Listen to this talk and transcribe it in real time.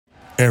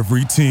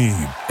Every team,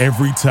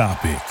 every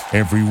topic,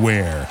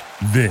 everywhere.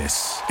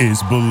 This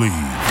is Believe.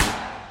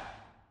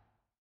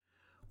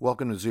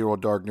 Welcome to Zero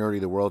Dark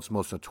Nerdy, the world's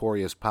most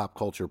notorious pop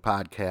culture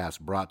podcast,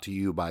 brought to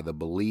you by the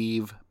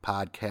Believe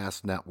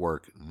Podcast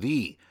Network,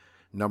 the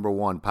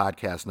 #1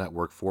 podcast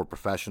network for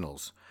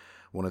professionals.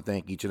 I want to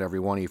thank each and every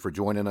one of you for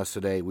joining us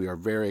today. We are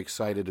very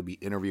excited to be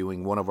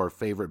interviewing one of our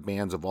favorite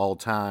bands of all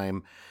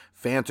time,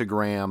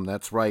 Phantogram.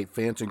 That's right,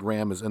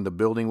 Phantogram is in the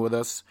building with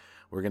us.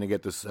 We're going to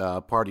get this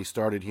party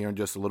started here in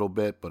just a little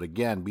bit, but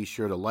again, be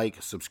sure to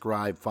like,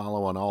 subscribe,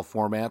 follow on all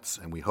formats,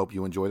 and we hope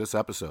you enjoy this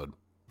episode.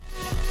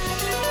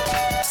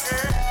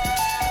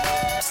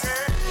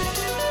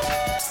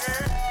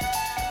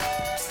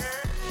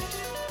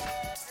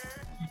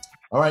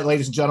 All right,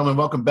 ladies and gentlemen,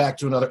 welcome back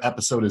to another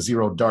episode of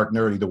Zero Dark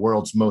Nerdy, the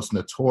world's most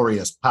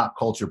notorious pop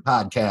culture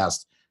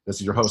podcast. This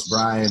is your host,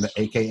 Brian,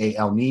 a.k.a.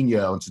 El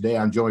Nino, and today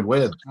I'm joined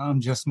with...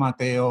 I'm just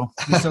Mateo.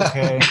 It's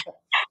okay.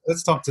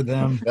 Let's talk to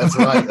them. That's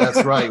right.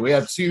 That's right. We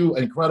have two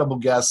incredible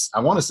guests, I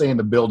want to say in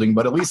the building,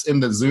 but at least in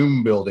the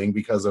Zoom building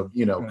because of,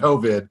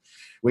 COVID.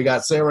 We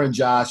got Sarah and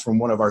Josh from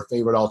one of our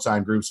favorite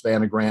all-time groups,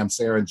 Phantogram.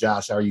 Sarah and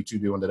Josh, how are you two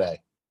doing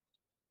today?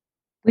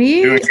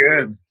 We doing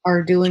good.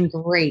 Are doing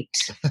great.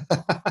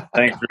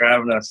 Thanks for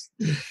having us.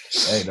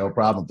 Hey, no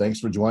problem. Thanks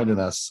for joining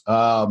us.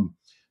 So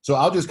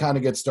I'll just kind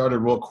of get started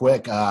real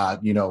quick.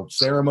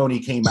 Ceremony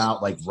came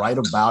out like right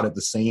about at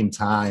the same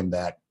time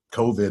that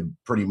COVID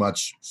pretty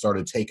much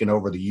started taking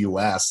over the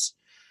U.S.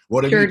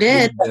 What have you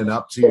been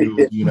up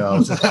to,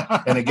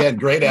 and again,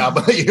 great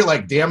album. You're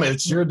like, damn it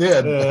sure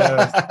did.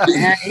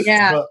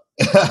 Yeah.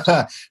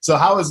 So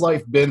how has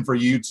life been for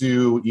you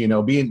two,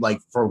 being like,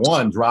 for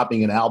one,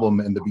 dropping an album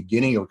in the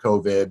beginning of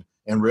COVID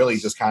and really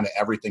just kind of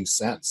everything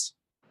since?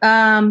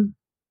 I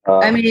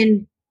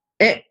mean,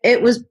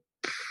 it was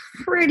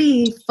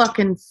pretty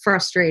fucking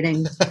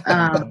frustrating.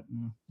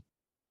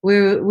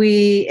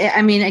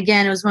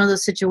 Again, it was one of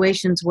those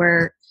situations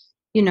where,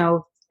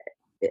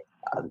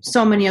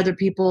 so many other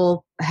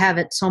people have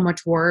it so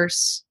much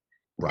worse.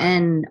 Right.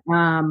 And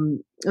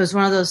it was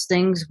one of those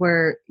things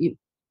where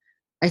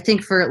I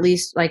think for at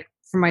least like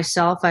for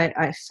myself,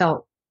 I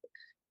felt,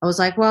 I was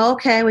like, well,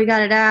 okay, we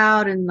got it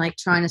out and like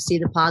trying to see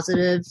the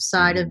positive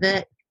side of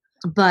it.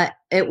 But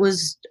it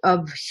was a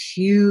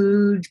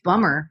huge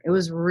bummer. It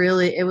was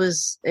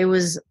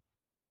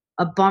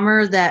a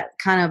bummer that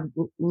kind of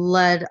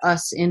led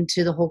us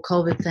into the whole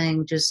COVID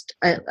thing.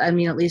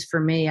 At least for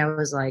me, I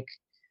was like,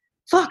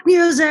 fuck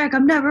music,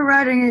 I'm never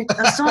writing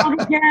a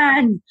song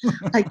again.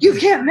 Like, you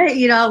can't make,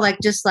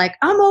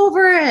 I'm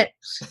over it.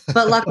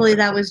 But luckily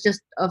that was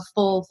just a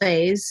full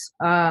phase.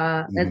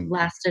 It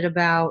lasted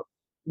about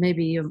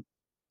maybe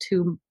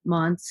 2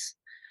 months.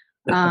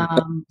 Yeah.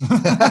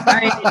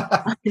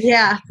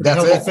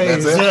 That's it.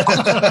 Phase.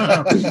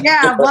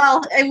 Yeah,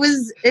 well, it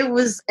was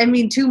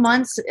 2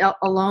 months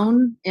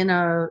alone in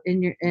a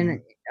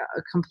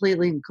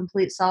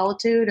complete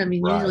solitude. I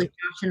mean, right. Usually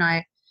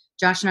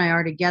Josh and I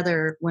are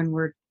together when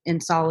we're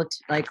in solitude,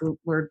 like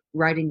we're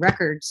writing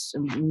records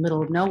in the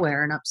middle of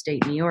nowhere in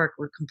upstate New York.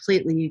 We're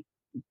completely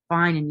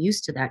fine and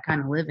used to that kind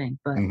of living.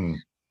 But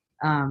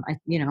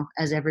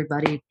as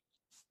everybody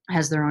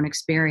has their own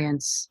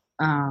experience,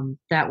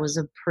 that was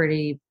a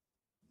pretty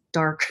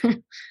dark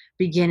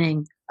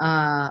beginning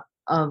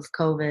of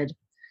COVID.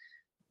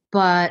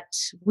 But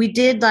we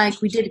did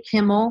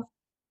Kimmel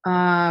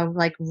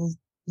right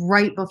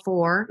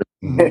before.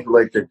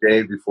 Like the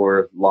day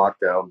before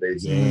lockdown,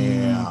 basically.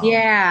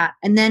 Yeah.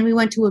 And then we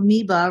went to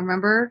Amoeba,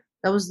 remember?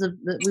 That was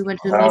we went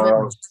to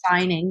Amoeba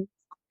signing.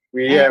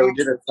 We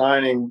did a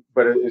signing,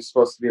 but it was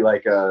supposed to be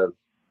like a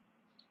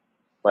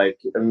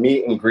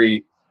meet and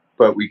greet,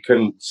 but we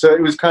couldn't. So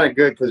it was kind of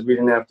good because we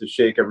didn't have to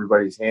shake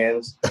everybody's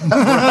hands.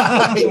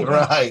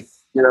 Right.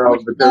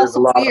 But there's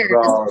a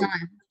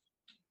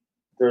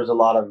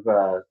lot of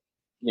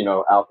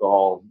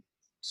alcohol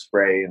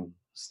spray and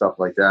stuff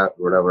like that,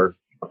 or whatever.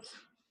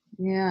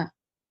 Yeah.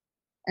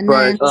 And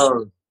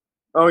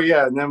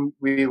then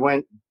we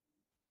went.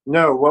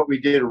 No, what we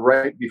did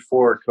right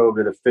before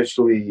COVID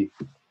official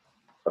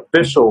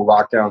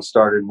lockdown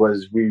started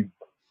was we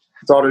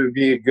thought it would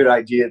be a good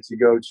idea to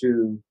go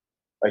to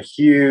a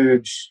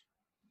huge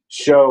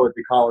show at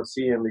the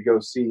Coliseum to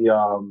go see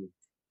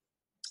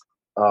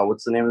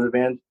what's the name of the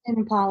band? Tame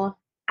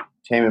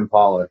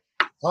Impala.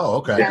 Oh,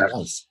 okay. Yeah.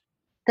 Nice.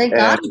 Thank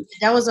God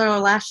that was our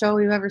last show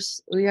we ever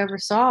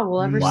saw.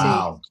 We'll ever see.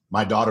 Wow.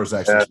 My daughter's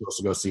actually supposed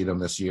to go see them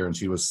this year, and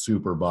she was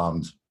super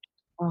bummed.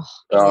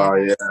 Oh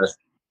yeah.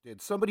 Did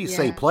somebody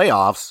say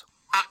playoffs?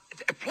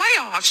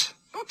 Playoffs?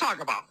 Don't talk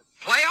about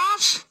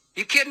playoffs.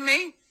 You kidding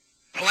me?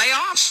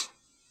 Playoffs?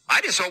 I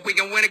just hope we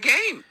can win a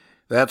game.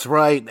 That's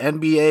right.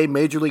 NBA,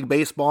 Major League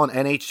Baseball,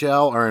 and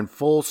NHL are in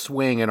full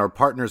swing, and our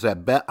partners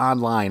at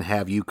BetOnline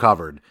have you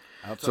covered.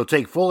 So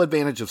take full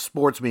advantage of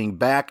sports being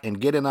back and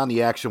get in on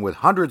the action with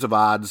hundreds of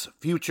odds,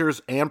 futures,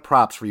 and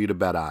props for you to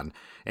bet on.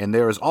 And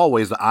there is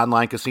always the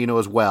online casino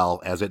as well,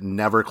 as it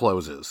never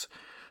closes.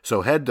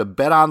 So head to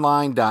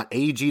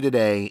betonline.ag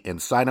today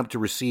and sign up to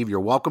receive your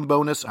welcome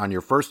bonus on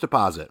your first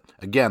deposit.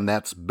 Again,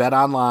 that's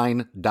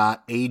betonline.ag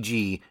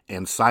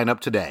and sign up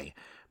today.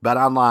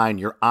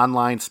 BetOnline, your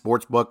online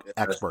sportsbook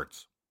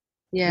experts.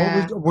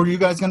 Yeah. Were you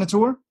guys going to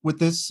tour with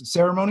this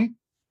ceremony?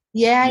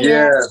 Yeah.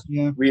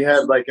 We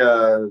had like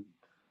a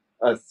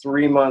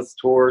 3-month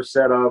tour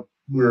set up.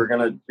 We were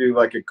going to do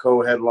like a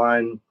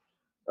co-headline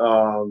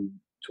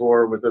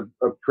tour with a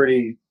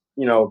pretty,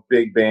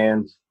 big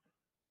band.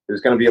 It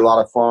was going to be a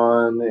lot of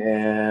fun,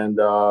 and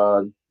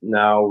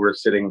now we're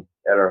sitting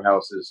at our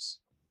houses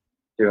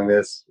doing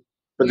this.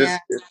 But this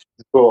is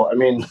cool. I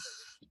mean,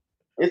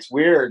 it's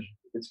weird.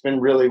 It's been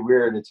really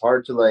weird. It's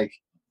hard to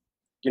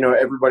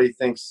everybody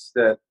thinks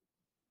that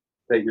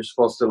you're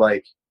supposed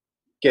to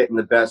get in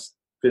the best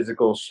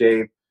physical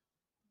shape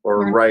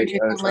or write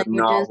a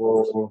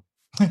novel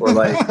or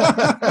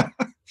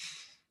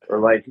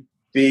or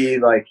be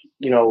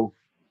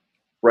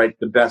write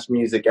the best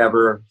music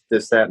ever,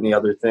 this, that, and the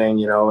other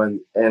thing,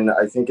 and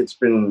I think it's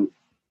been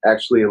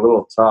actually a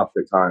little tough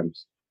at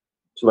times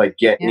to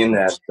get in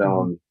that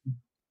zone,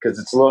 because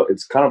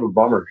it's kind of a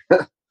bummer.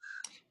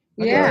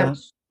 Yeah.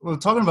 Well,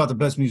 talking about the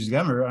best music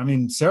ever, I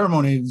mean,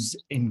 Ceremony is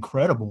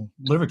incredible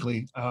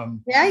lyrically.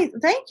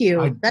 Thank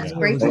you. That's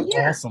great to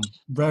hear. Awesome.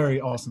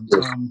 Very awesome.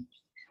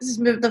 This is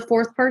the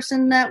fourth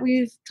person that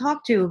we've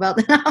talked to about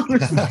the album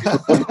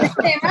that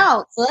came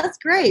out, so that's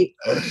great.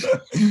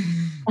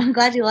 I'm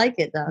glad you like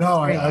it, though. No,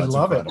 I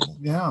love it.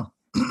 Yeah.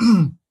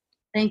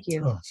 Thank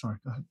you. Oh, sorry.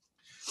 Go ahead.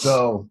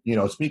 So,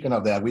 speaking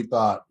of that, we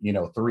thought,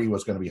 3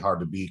 was going to be hard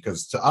to beat,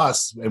 because to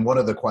us, and one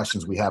of the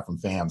questions we have from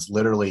fans,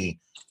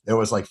 literally, there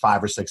was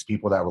 5 or 6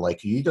 people that were like,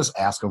 can you just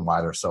ask them why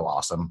they're so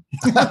awesome?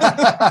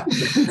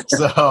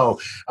 So,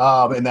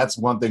 and that's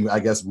one thing I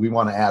guess we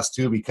want to ask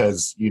too,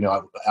 because,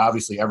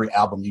 obviously every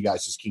album you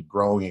guys just keep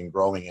growing and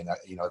growing, and,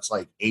 it's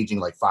like aging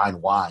like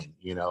fine wine,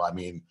 I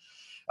mean,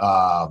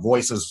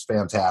 Voice is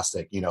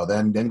fantastic,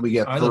 then we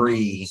get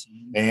 3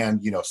 and,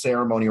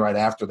 Ceremony right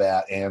after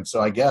that. And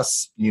so I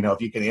guess,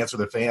 if you can answer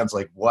the fans,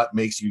 what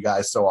makes you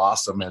guys so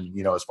awesome,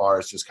 and, as far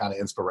as just kind of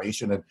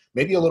inspiration, and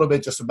maybe a little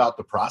bit just about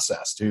the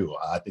process too.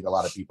 I think a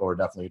lot of people are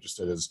definitely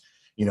interested is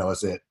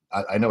it,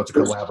 I know it's a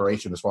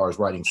collaboration as far as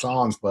writing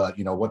songs, but,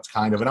 what's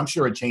kind of, and I'm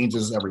sure it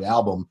changes every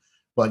album,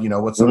 but,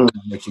 what's something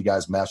that makes you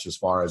guys mesh as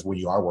far as when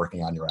you are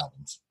working on your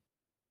albums?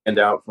 And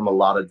out from a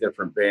lot of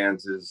different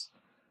bands is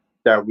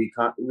that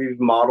we've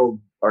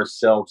modeled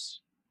ourselves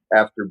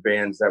after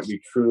bands that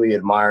we truly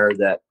admire,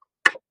 that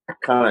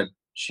kind of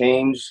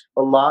change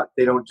a lot.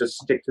 They don't just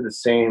stick to the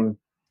same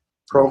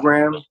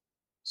program.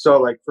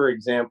 So, for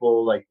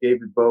example,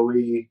 David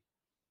Bowie,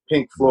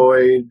 Pink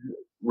Floyd,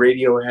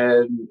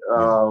 Radiohead,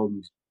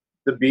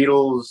 the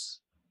Beatles,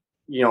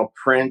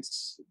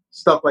 Prince,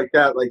 stuff like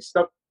that.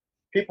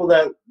 People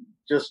that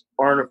just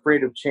aren't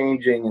afraid of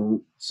changing,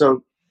 and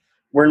so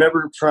we're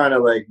never trying to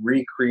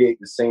recreate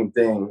the same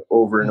thing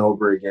over and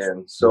over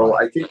again. So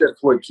I think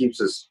that's what keeps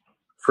us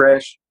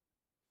fresh.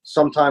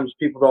 Sometimes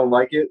people don't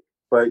like it,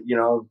 but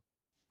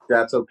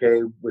that's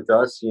okay with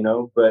us,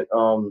 but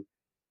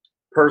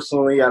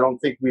personally, I don't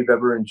think we've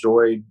ever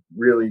enjoyed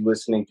really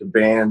listening to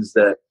bands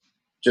that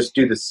just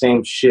do the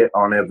same shit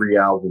on every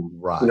album.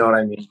 Right. You know what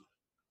I mean?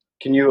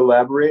 Can you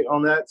elaborate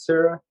on that,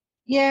 Sarah?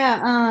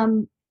 Yeah.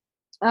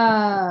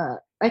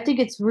 I think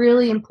it's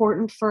really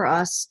important for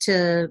us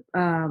to,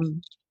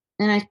 and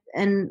I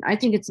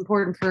think it's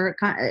important for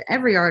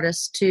every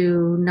artist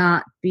to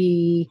not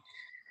be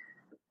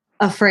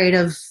afraid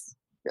of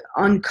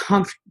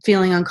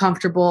feeling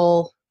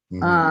uncomfortable,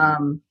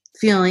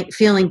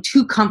 feeling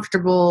too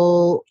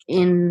comfortable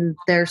in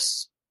their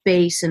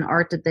space and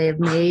art that they have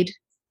made,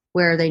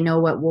 where they know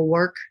what will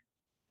work,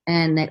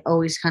 and that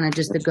always kind of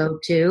just the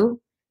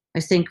go-to. I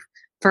think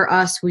for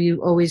us, we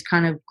always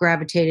kind of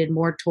gravitated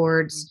more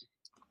towards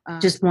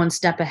just one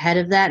step ahead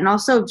of that, and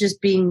also just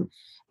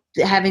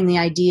having the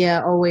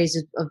idea always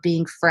of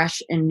being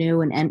fresh and new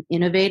and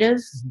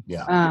innovative.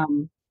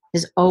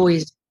 Is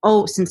always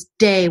since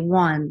day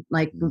one.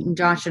 When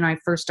Josh and I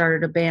first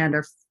started a band,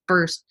 our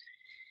first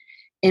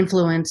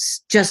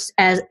influence just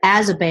as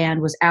a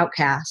band was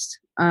Outkast,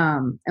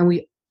 and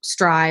we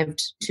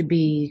strived to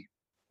be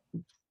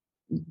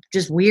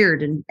just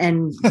weird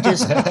and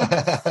just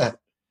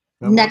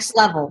next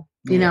level,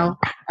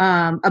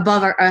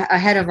 above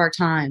ahead of our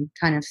time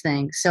kind of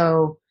thing.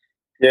 So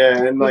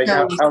and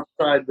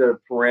outside the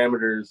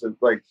parameters of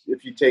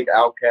if you take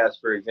Outkast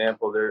for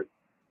example, they're,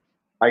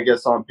 I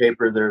guess on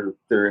paper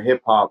they're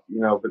hip hop,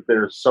 but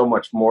they're so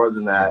much more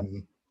than that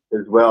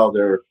as well.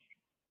 They're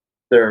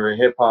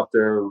hip hop,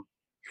 they're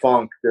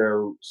funk,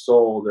 they're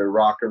soul, they're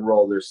rock and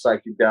roll, they're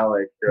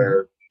psychedelic,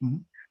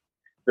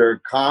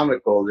 they're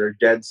comical, they're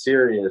dead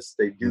serious.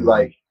 They do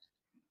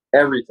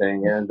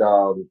everything, and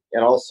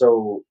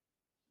also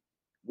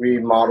we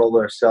modeled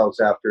ourselves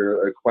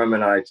after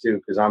Aquemini too,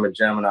 because I'm a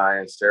Gemini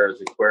and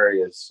Sarah's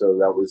Aquarius, so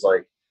that was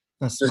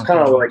that's just kind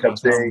of a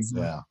big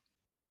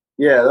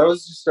that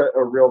was just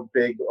a real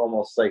big,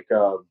 almost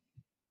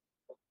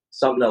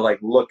something to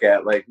look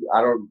at.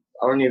 I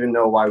don't even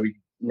know why we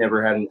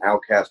never had an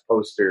Outkast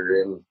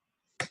poster in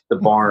the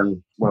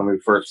barn when we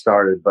first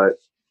started, but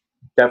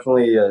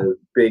definitely a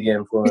big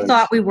influence. We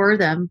thought we were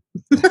them.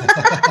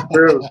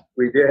 True,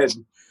 we did.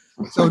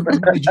 So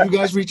did you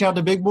guys reach out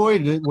to Big Boy?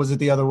 Or was it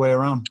the other way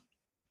around?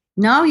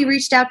 No, he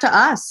reached out to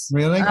us.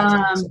 Really?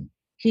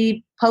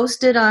 He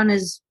posted on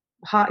his,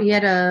 he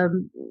had a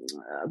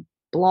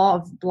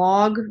blog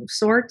of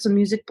sorts, a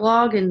music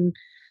blog, and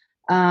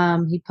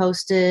he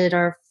posted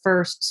our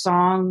first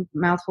song,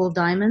 Mouthful of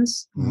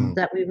Diamonds,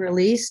 that we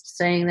released,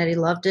 saying that he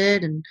loved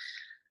it. And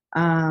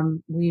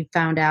we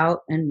found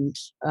out and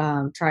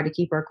tried to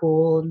keep our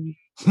cool and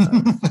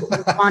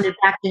responded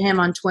back to him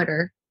on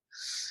Twitter.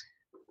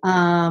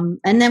 And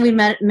then we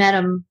met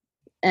him,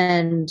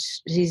 and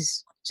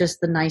he's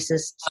just the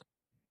nicest,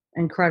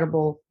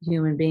 incredible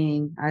human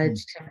being. I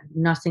just have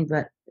nothing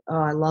but,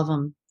 I love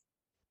him.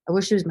 I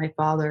wish he was my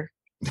father.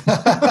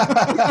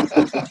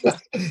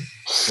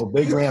 Well,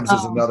 Big Rams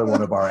is another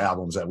one of our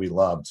albums that we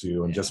love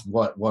too, and just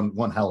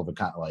one hell of a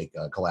kind of like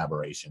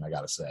collaboration, I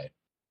gotta say.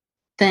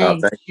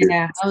 Thanks. Thank you.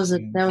 Yeah,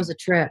 that was a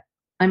trip.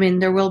 I mean,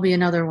 there will be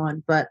another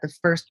one, but the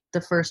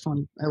first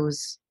one, it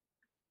was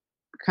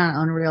kind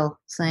of unreal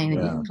saying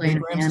that you played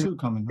Big Rams 2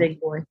 coming. Big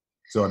Boy.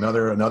 So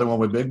another one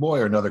with Big Boy,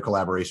 or another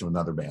collaboration with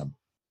another band?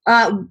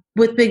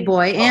 With Big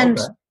Boy, and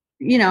okay.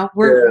 you know,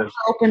 we're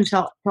open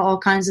to all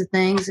kinds of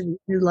things, and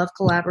we love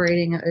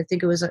collaborating. I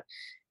think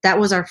that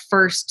was our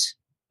first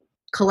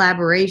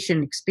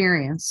collaboration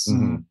experience,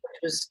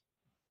 which was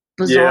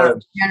bizarre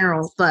in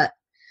general. But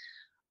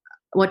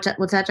what's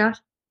that, Josh?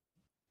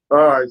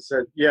 Oh, I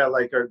said,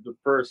 like the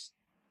first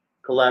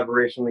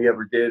collaboration we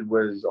ever did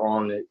was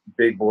on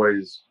Big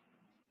Boy's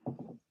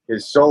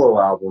his solo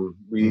album.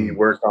 We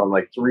worked on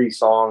like 3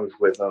 songs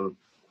with him,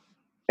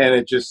 and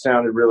it just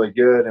sounded really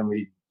good, and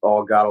we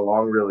all got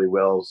along really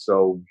well.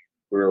 So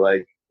we were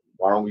like,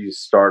 why don't we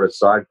start a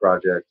side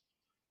project?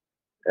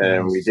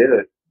 And we did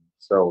it.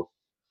 So,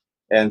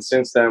 and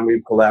since then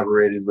we've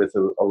collaborated with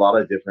a lot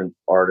of different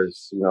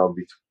artists, you know,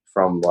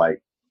 from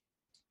like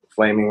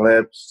Flaming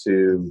Lips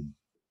to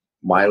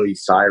Miley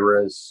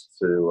Cyrus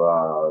to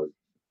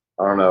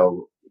I don't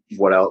know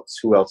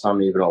who else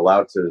I'm even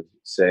allowed to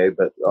say,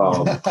 but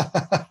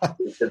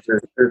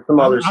there's some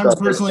other stuff.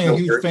 I'm personally a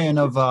huge fan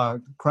of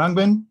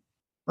Khruangbin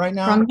right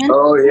now. Khruangbin?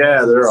 Oh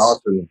yeah, they're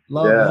awesome.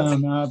 Love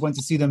them. I went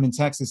to see them in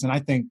Texas, and I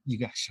think you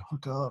guys should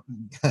hook up.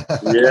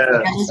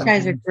 Yeah, these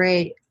guys are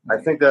great. I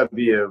think that'd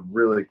be a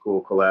really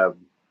cool collab.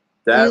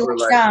 That We we're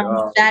like,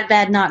 like, Bad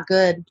Bad Not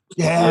Good.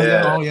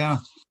 Yeah. Oh yeah.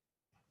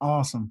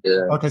 Awesome.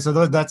 Yeah. Okay, so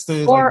that's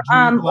the Or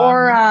collab.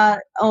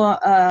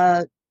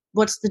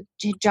 what's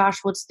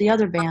the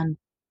other band?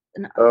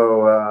 the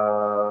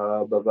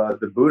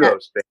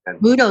Budos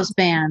band. Budos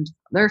band.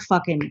 They're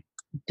fucking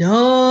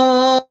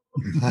dope.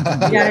 You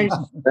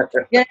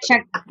gotta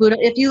check Budo.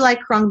 If you like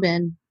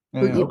Khruangbin,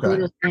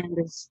 Budos band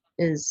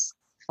is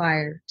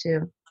fire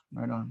too.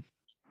 Right on.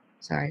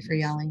 Sorry for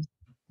yelling.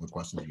 What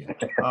questions you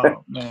get?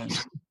 Oh man.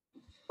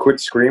 Quit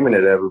screaming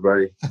at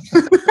everybody.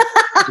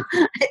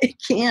 I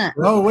can't.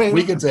 Oh wait,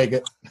 We can take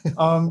it.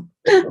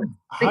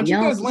 how'd you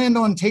guys land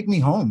on Take Me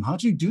Home?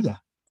 How'd you do that?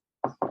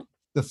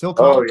 The Phil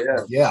Collins?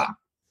 Oh yeah.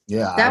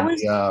 Yeah. That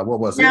was what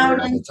was it? now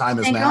The Time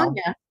Is St. Now.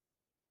 Gonia.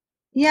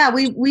 Yeah,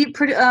 we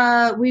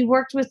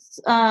worked with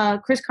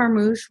Chris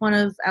Carmouche, one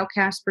of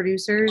Outkast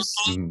producers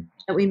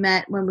that we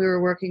met when we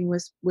were working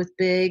with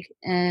Big,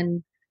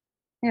 and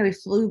we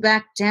flew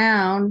back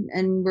down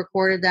and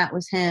recorded that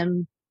with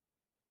him.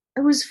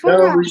 It was fun.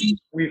 No,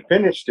 we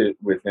finished it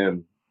with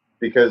him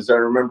because I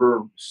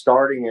remember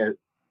starting it.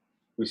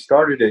 We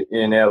started it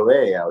in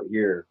LA out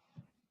here,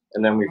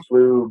 and then we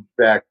flew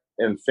back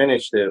and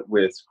finished it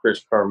with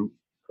Chris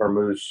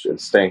Carmouche at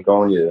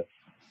Stankonia.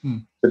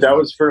 But that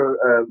was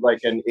for like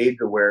an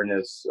AIDS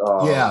awareness.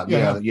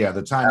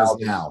 The Time Is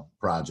Now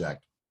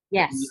project.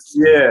 Yes.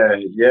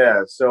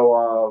 Yeah.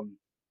 So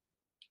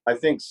I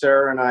think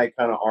Sarah and I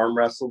kind of arm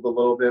wrestled a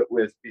little bit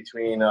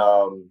between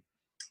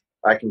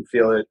I Can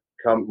Feel It,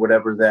 Come,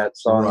 whatever that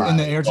song In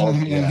the Air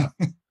Tonight.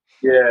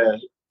 Yeah,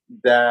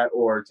 that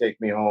or Take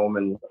Me Home,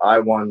 and I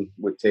won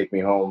with Take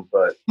Me Home,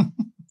 but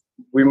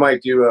we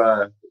might do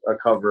a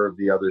cover of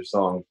the other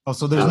song. Oh,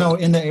 so there's no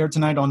In the Air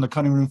Tonight on the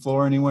cutting room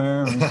floor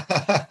anywhere?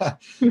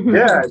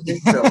 Yeah, I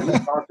think so. We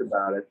talked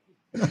about it.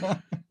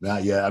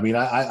 I mean,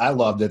 I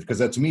loved it because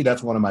to me,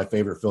 that's one of my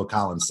favorite Phil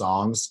Collins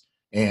songs.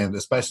 And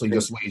especially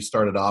just when you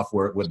started off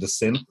with the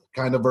synth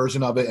kind of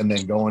version of it and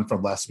then going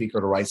from left speaker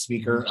to right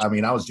speaker. I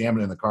mean, I was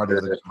jamming in the car the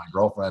other day with my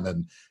girlfriend,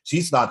 and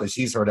she's thought that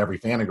she's heard every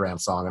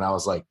Fanagram song. And I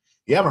was like,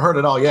 you haven't heard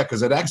it all yet,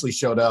 because it actually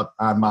showed up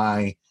on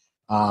my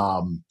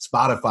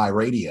Spotify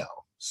radio.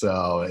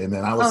 So, and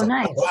then I was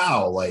nice. oh,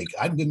 wow, like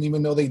I didn't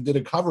even know they did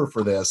a cover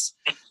for this.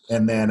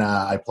 And then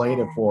I played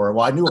it for her.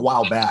 Well, I knew a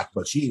while back,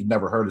 but she had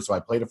never heard it. So I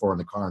played it for her in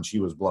the car, and she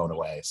was blown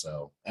away.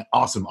 So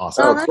awesome. Oh,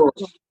 that's cool.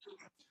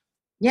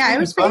 Yeah, I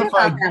was thinking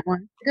about that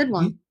one. Good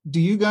one.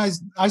 Do you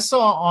guys, I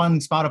saw on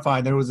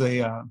Spotify, there was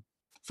a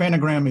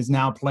Fanagram is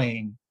now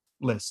playing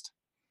list.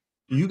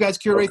 Do you guys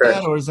curate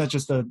that, or is that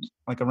just a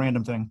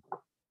random thing?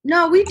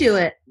 No, we do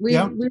it.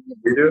 You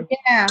do?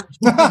 Yeah.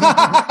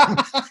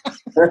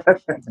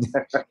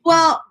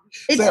 Well,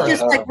 it's Sarah,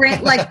 just like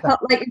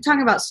you're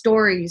talking about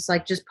stories,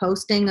 like just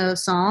posting a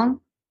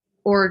song,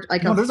 or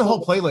like no, there's a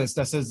whole playlist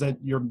that says that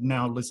you're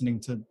now listening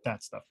to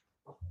that stuff.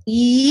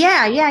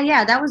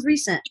 Yeah. That was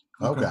recent.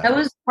 Okay. That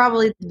was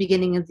probably the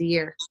beginning of the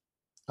year.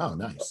 Oh,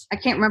 nice. I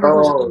can't remember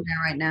who's on there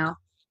right now,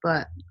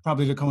 but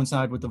probably to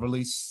coincide with the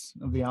release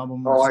of the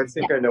album. Oh, I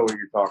think I know what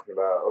you're talking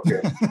about.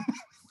 Okay.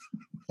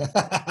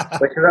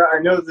 Like, I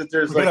know that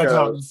there's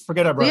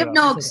forget about we have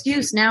no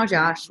excuse now,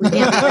 Josh. We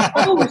can't be like,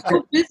 oh, we're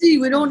so busy.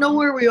 We don't know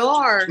where we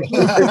are.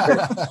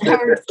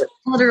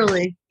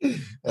 Literally.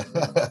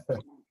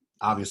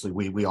 Obviously,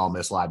 we all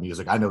miss live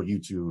music. I know you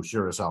two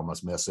sure as hell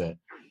must miss it.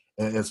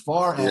 As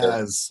far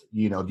as,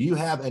 do you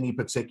have any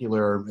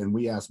particular, and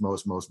we asked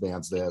most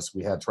bands this,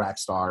 we had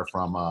Trackstar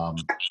from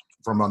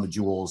Run the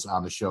Jewels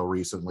on the show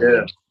recently.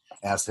 Yeah.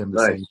 Asked him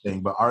the same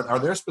thing, but are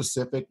there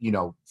specific,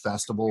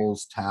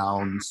 festivals,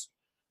 towns,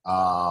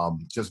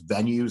 just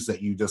venues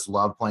that you just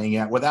love playing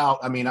at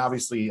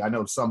obviously I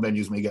know some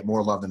venues may get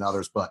more love than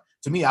others, but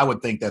to me, I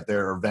would think that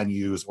there are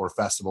venues or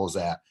festivals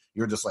that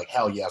you're just like,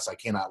 hell yes, I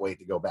cannot wait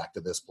to go back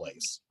to this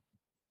place.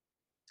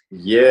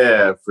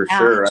 Yeah, for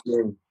sure. I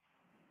mean,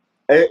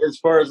 as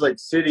far as like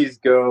cities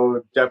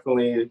go,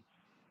 definitely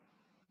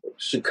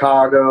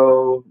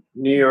Chicago,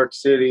 New York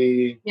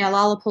City. Yeah,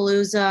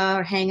 Lollapalooza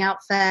or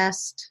Hangout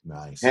Fest.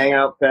 Nice.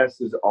 Hangout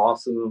Fest is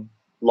awesome.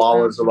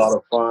 Lolla's a lot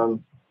of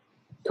fun.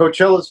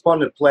 Coachella's fun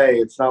to play.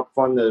 It's not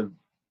fun to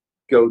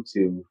go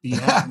to.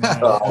 Yeah,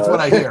 that's what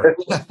I hear.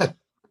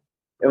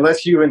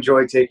 Unless you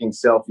enjoy taking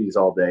selfies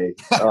all day.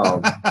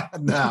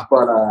 No.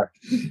 But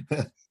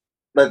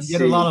let's see. You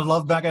get a lot of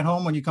love back at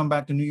home when you come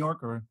back to New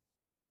York, or?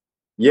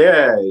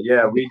 Yeah,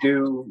 we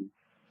do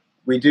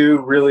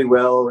really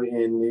well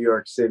in New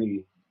York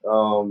City.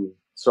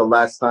 So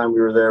last time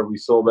we were there, we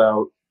sold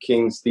out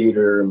King's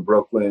Theater in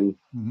Brooklyn,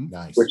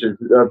 Nice. which is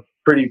a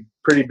pretty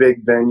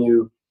big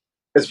venue.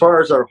 As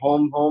far as our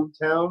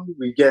hometown,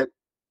 we get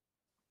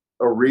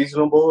a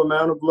reasonable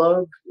amount of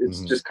love.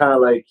 It's just kind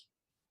of like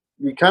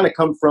we kind of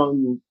come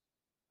from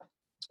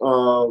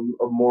a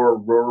more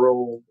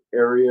rural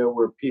area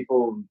where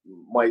people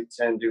might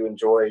tend to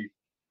enjoy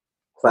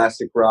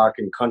classic rock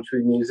and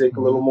country music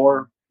a little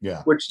more.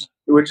 Yeah. Which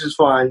is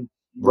fine,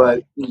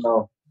 but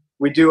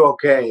we do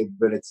okay,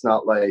 but it's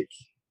not like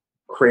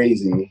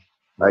crazy,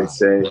 I'd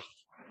say.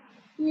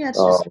 Yeah, it's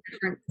just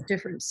a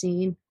different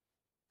scene.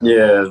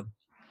 Yeah.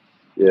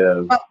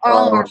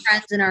 All of our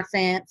friends and our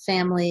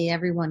family,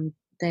 everyone,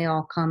 they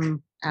all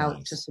come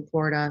out to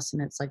support us,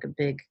 and it's like a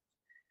big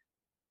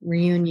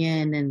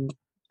reunion, and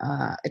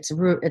it's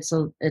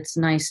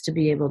nice to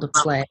be able to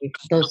play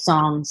those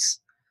songs.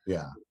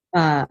 Yeah.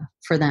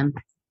 For them.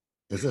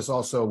 Is this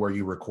also where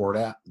you record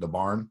at the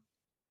barn?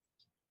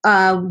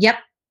 Yep.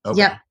 Okay.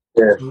 Yep.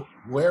 Yeah. So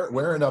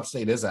where in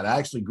upstate is that? I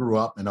actually grew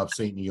up in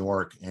upstate New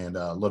York in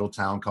a little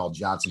town called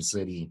Johnson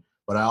City,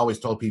 but I always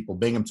told people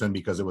Binghamton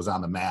because it was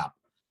on the map.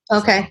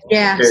 Okay.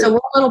 Yeah. So we're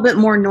a little bit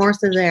more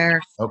north of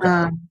there,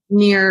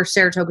 near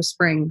Saratoga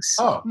Springs.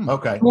 Oh,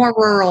 okay. More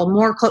rural,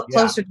 more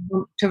closer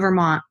to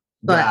Vermont.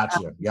 But,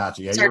 gotcha. Yeah,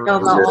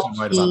 Saratoga, you're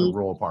right about the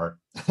rural part.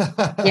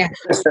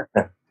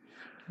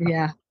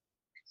 Yeah.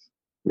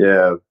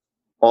 Yeah.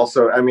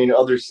 Also, I mean,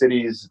 other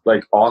cities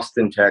like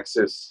Austin,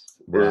 Texas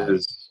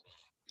is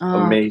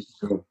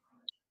amazing.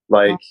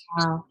 Like,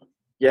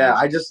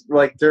 I just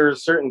like there are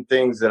certain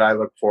things that I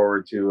look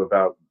forward to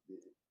about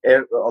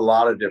a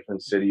lot of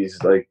different cities,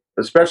 like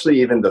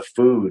especially even the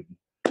food.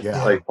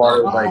 Yeah. Like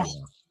part of like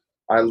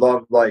I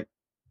love like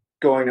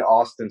going to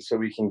Austin so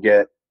we can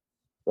get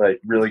like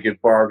really good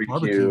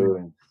barbecue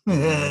and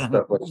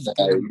stuff like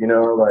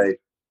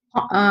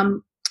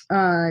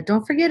that.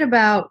 Don't forget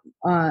about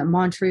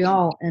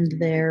Montreal and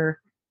their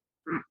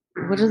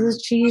what is the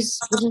cheese?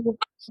 What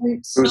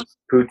is the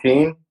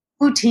poutine?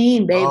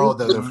 Poutine, baby. Oh,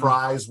 the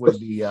fries with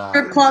the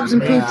strip clubs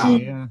and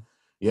poutine.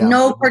 Yeah.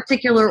 No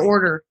particular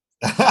order.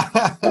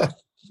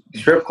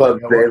 Strip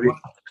clubs, baby.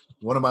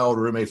 One of my old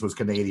roommates was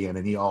Canadian,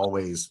 and he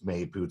always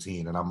made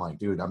poutine. And I'm like,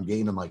 dude, I'm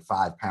gaining like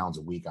 5 pounds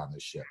a week on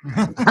this shit.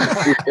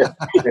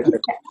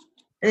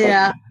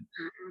 Yeah,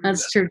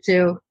 that's true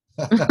too.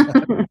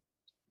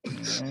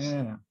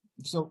 Yeah.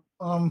 So,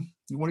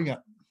 what do you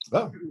got?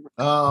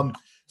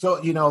 So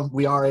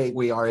we are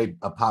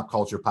a pop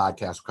culture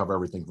podcast. We cover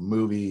everything from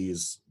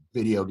movies,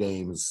 video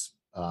games,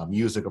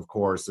 music, of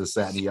course, this,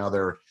 that, and the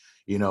other.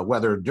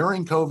 Whether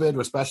during COVID,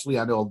 especially,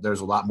 I know there's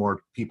a lot more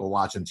people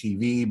watching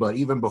TV, but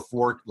even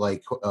before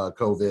like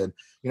COVID,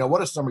 what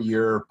are some of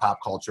your pop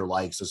culture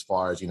likes as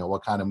far as,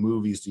 what kind of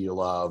movies do you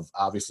love?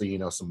 Obviously,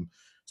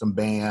 some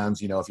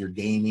bands, if you're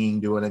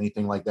gaming, doing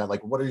anything like that,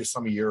 like what are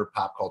some of your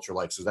pop culture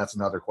likes? So that's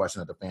another question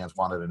that the fans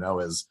wanted to know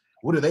is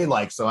what do they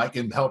like? So I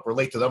can help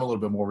relate to them a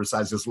little bit more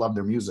besides just love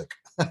their music.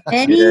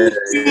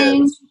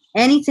 Anything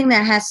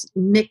that has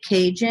Nick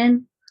Cage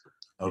in.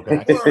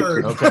 Okay.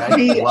 Okay.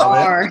 We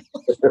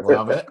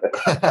Love it.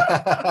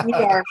 We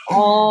are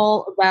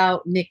all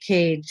about Nick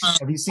Cage.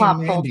 Have you seen pop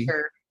Mandy?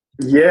 culture.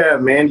 Yeah,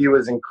 Mandy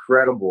was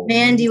incredible.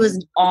 Mandy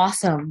was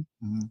awesome.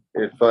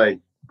 It's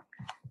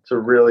it's a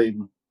really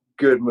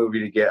good movie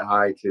to get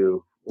high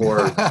to,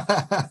 or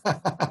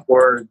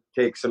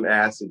take some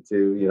acid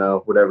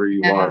to, whatever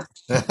you want.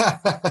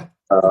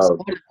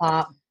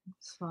 Pop.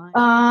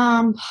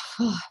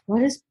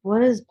 What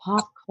is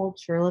pop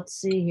culture? Let's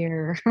see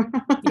here.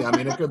 Yeah, I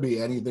mean, it could be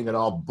anything at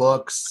all.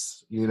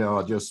 Books,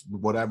 just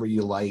whatever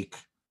you like.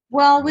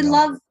 Well, we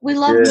love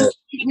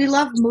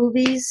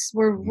movies.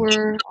 We're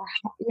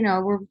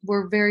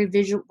very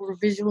visual. We're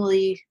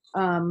visually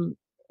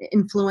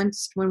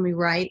influenced when we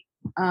write.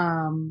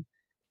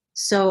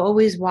 So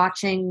always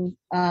watching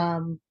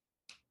a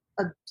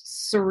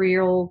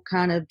surreal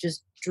kind of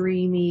just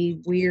dreamy,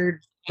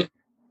 weird,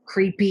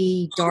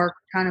 creepy, dark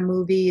kind of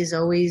movie is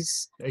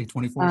always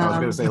A24. I was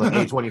gonna say like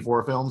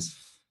A24 films.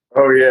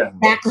 Oh yeah,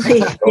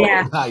 exactly.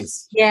 Yeah,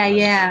 nice.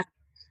 Yeah.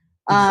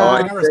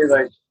 I'd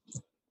say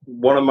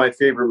one of my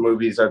favorite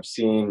movies I've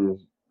seen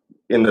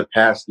in the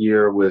past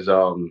year was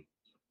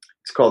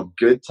it's called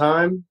Good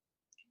Time.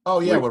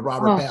 Oh yeah, with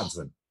Robert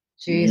Pattinson.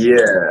 Geez.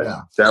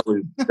 Yeah, that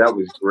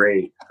was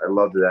great. I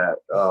loved that.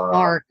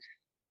 Dark.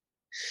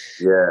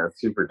 Yeah,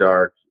 super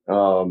dark.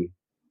 Sarah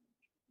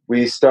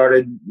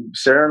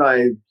and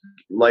I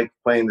like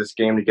playing this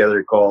game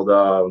together called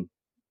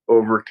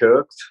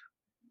Overcooked.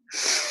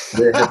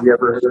 Have you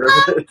ever heard of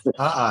it?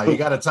 You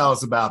got to tell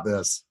us about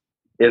this.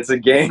 It's a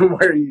game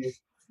where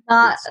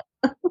I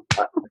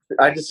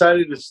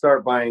decided to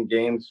start buying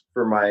games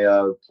for my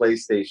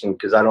PlayStation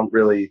because I don't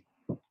really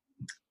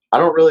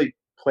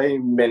play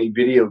many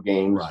video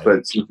games, right.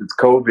 But since it's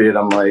COVID,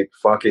 I'm like,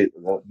 fuck it,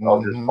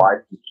 I'll just buy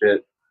some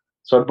shit.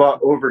 So I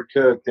bought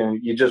Overcooked,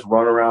 and you just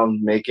run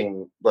around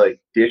making like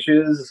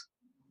dishes,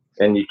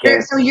 and you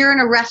can't. So you're in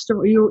a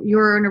restaurant.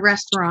 You're in a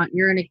restaurant.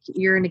 You're in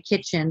a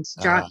kitchen.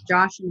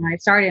 Josh and I.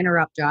 Sorry to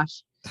interrupt,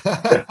 Josh.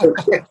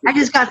 I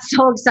just got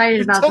so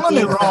excited about telling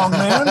it wrong,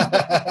 man.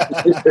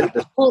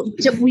 Well,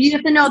 you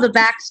have to know the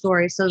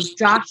backstory. So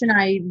Josh and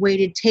I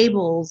waited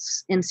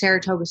tables in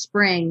Saratoga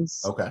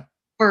Springs. Okay.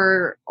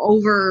 For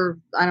over,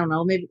 I don't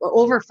know, maybe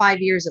over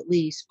 5 years at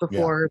least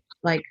before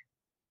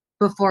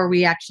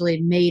we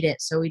actually made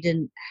it. So we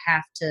didn't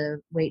have to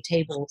wait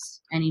tables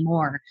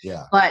anymore.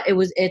 Yeah. But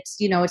it's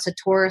a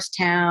tourist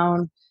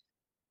town.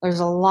 There's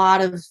a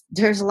lot of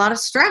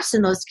stress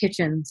in those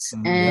kitchens,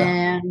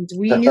 and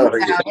we knew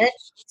about it,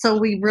 so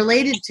we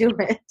related to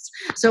it.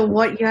 So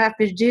what you have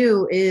to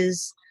do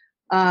is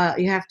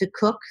you have to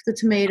cook the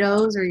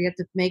tomatoes, or you have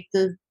to make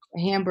the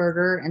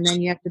hamburger, and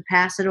then you have to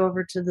pass it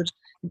over to the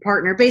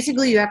partner.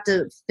 Basically, you have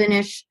to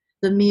finish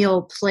the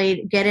meal,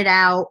 plate, get it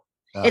out.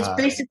 It's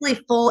basically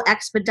full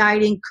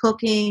expediting,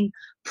 cooking,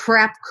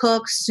 prep,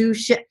 cook,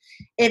 sushi.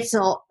 It's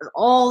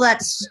all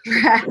that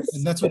stress.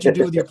 And that's what you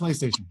do with your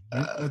PlayStation.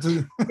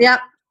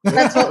 Yep.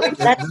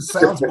 This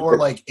sounds more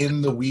like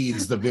In the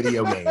Weeds, the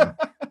video game.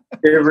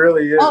 It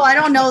really is. Oh, I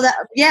don't know that.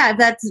 Yeah,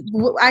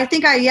 I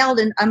think I yelled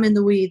and I'm in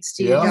the weeds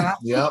to you, Josh.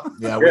 Yep.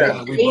 Yeah.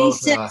 We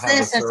both have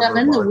a server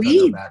in the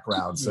weeds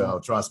background, so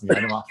trust me.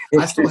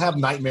 I still have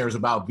nightmares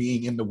about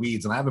being in the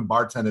weeds, and I haven't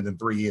bartended in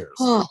 3 years.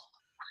 Oh,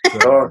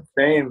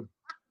 same.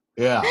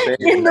 Yeah.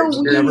 In the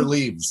weeds. Never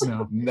leaves.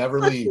 No. Never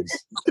leaves.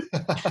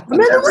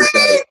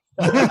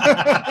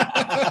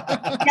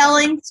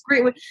 Yelling,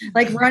 screaming,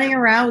 like running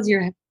around with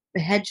your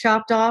head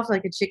chopped off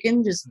like a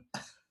chicken, just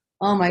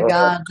oh my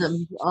god.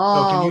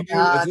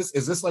 God.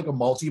 Is this like a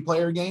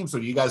multiplayer game? So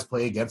do you guys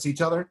play against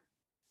each other?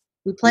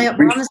 We're on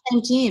the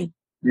same team.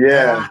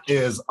 Yeah, that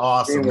is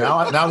awesome.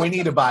 Now we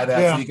need to buy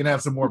that so you can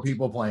have some more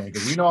people playing,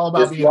 because we know all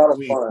about being a lot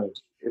of fun.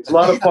 It's a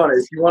lot of fun.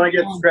 If you want to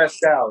get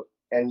stressed out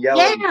and yell,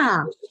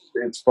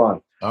 it's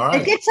fun. All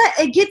right, it gets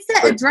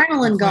that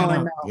adrenaline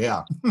going though.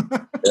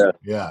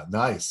 Yeah,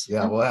 nice.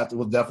 Yeah,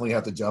 we'll definitely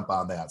have to jump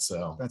on that.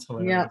 So that's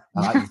hilarious.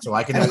 So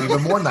I can have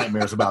even more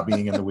nightmares about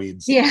being in the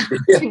weeds. Yeah.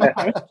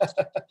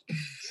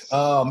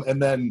 And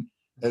then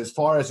as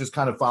far as just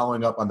kind of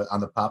following up on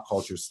the pop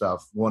culture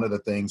stuff, one of the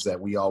things that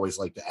we always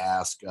like to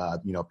ask,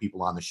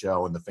 people on the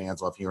show, and the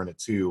fans love hearing it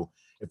too.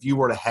 If you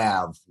were to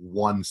have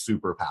one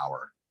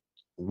superpower,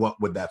 what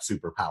would that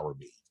superpower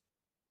be?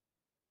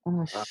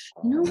 What I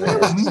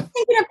was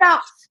thinking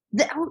about.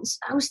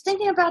 I was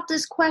thinking about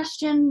this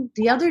question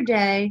the other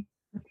day,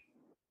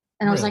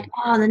 and I was like,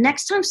 the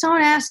next time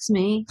someone asks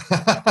me,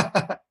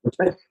 and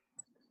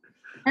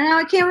now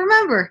I can't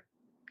remember.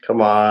 Come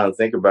on,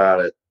 think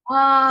about it.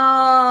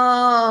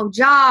 Oh,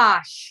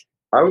 Josh.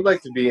 I would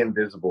like to be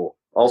invisible.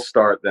 I'll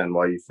start then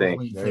while you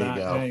think.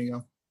 There you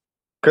go.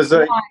 Because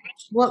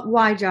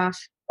why,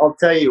 Josh? I'll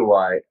tell you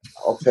why.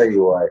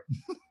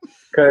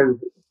 Because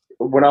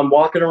when I'm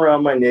walking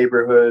around my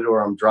neighborhood,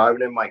 or I'm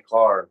driving in my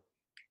car,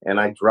 and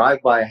I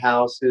drive by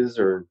houses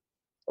or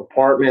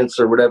apartments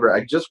or whatever,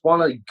 I just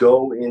want to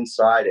go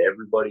inside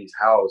everybody's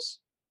house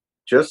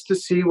just to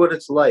see what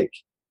it's like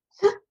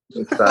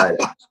inside.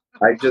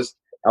 I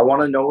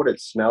want to know what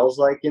it smells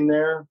like in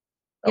there.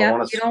 Yeah, I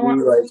want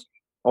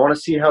to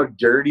see how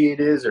dirty it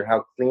is, or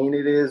how clean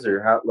it is,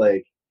 or how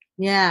I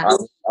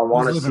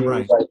want to see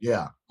right. like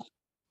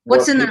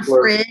what's in the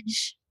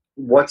fridge.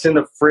 what's in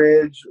the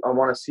fridge. I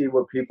want to see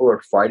what people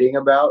are fighting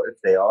about, if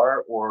they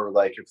are, or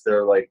like if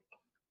they're like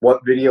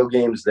what video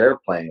games they're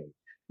playing.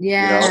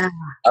 Yeah. You know?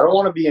 I don't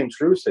want to be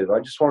intrusive. I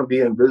just want to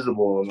be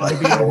invisible and like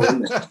go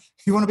in there.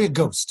 You want to be a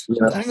ghost.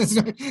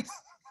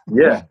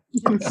 Yeah.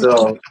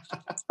 So,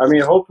 I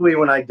mean, hopefully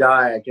when I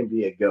die, I can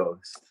be a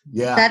ghost.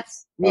 Yeah.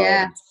 That's,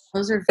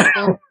 those are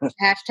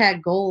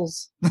hashtag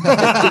goals.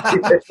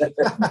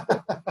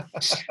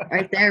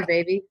 Right there,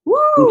 baby.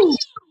 Woo!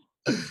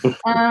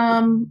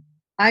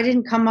 I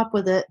didn't come up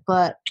with it,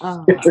 but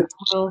All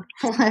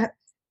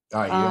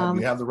right,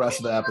 you have the rest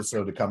of the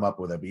episode to come up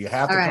with it, but you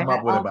have to come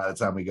up with it by the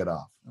time we get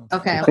off.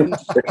 Okay.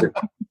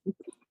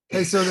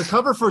 Hey, so the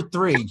cover for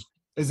 3,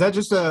 is that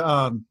just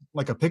a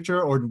like a picture,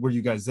 or were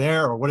you guys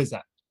there, or what is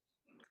that?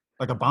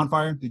 Like a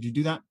bonfire? Did you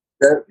do that?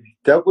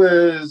 That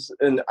was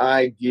an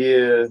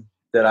idea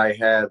that I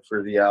had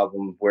for the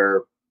album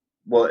where,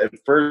 well, at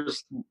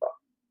first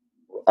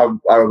I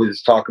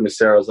was talking to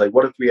Sarah. I was like,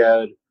 what if we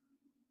had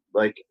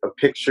like a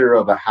picture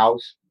of a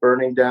house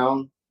burning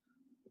down,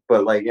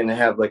 but like, and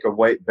have like a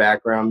white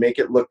background, make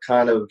it look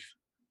kind of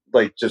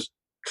like just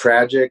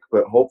tragic,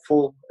 but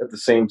hopeful at the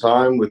same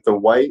time with the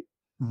white.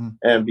 Mm-hmm.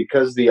 And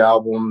because the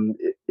album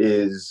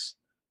is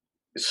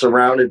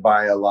surrounded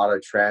by a lot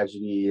of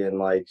tragedy and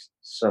like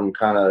some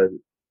kind of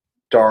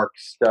dark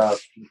stuff,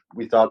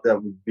 we thought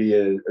that would be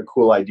a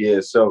cool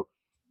idea. So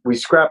we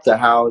scrapped the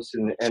house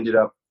and ended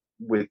up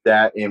with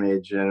that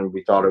image, and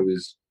we thought it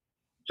was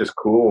just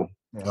cool.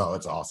 Yeah. Oh,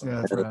 it's awesome.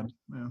 Yeah, that's rad.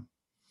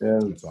 Yeah,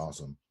 it's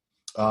awesome.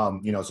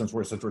 Since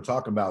we're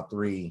talking about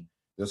 3,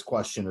 this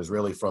question is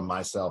really from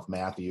myself,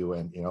 Matthew,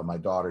 and my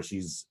daughter.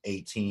 She's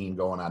 18,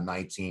 going on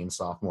 19,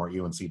 sophomore at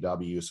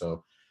UNCW.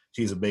 So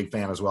she's a big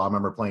fan as well. I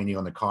remember playing you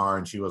in the car,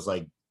 and she was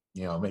like,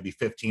 maybe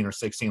 15 or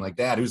 16, like,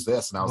 Dad, who's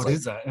this? And I was what like,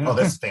 is that? Oh,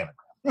 this is Phantogram.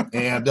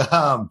 And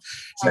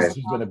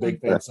she's been a big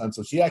fan since.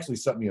 So she actually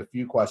sent me a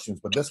few questions,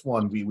 but this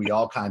one we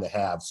all kind of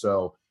have.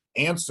 So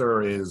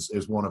Answer is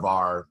one of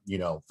our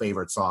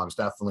favorite songs,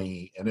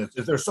 definitely. And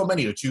there's so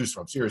many to choose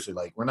from. Seriously,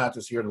 like, we're not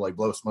just here to like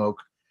blow smoke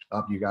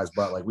up you guys,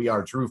 but like, we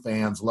are true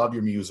fans, love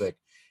your music.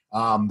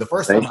 The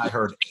first time I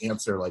heard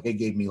Answer, like, it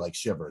gave me like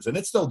shivers, and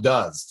it still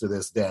does to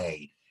this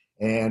day.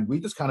 And we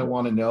just kind of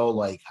want to know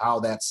like how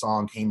that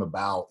song came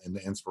about and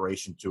the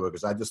inspiration to it,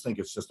 because I just think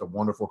it's just a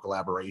wonderful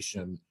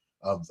collaboration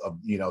of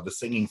the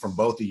singing from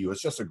both of you.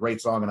 It's just a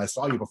great song, and I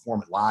saw you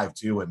perform it live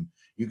too, and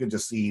you can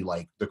just see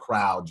like the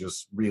crowd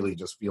just really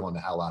just feeling the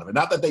hell out of it.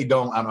 Not that they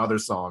don't on other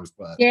songs,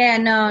 but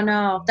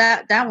no,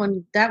 that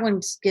one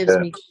gives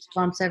me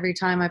goosebumps every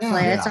time I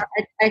play. Yeah.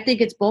 I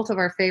think it's both of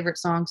our favorite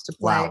songs to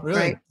play. Wow, really?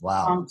 Right?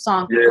 Wow,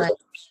 song to play.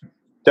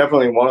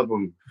 Definitely one of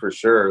them for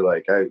sure.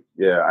 Like I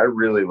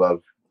really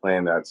love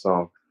playing that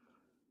song.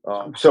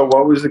 So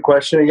what was the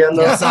question again,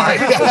 though? Yeah, sorry.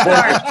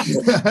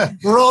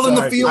 We're all in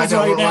the fields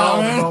right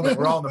now.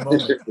 We're all in the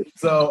moment.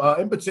 So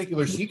in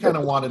particular, she kind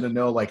of wanted to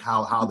know like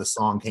how the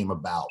song came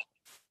about.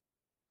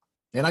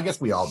 And I guess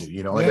we all do,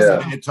 I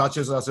said, it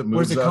touches us, it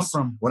moves us. Where's it come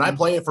from? When I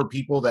play it for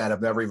people that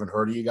have never even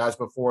heard of you guys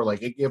before,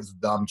 like, it gives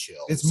them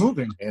chills. It's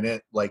moving. And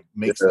it like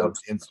makes them,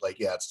 it's like,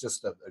 it's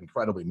just an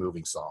incredibly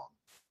moving song.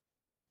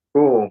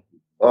 Cool.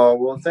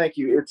 Well, thank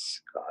you.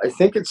 I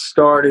think it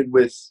started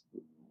with,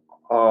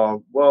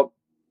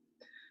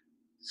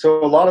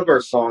 so a lot of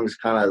our songs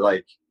kind of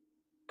like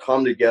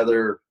come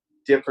together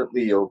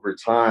differently over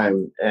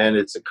time, and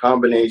it's a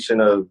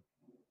combination of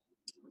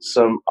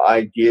some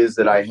ideas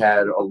that I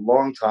had a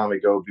long time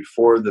ago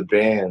before the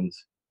band,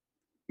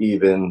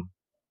 even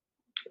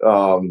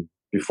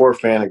before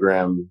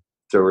Phantogram.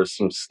 There was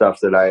some stuff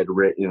that I had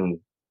written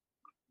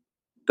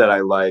that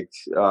I liked.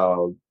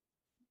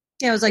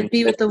 It was like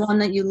 "Be with the one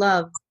that you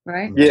love,"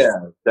 right? Yeah,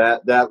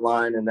 that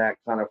line and that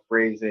kind of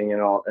phrasing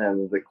and all,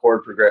 and the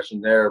chord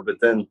progression there. But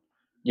then,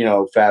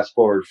 fast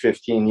forward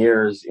 15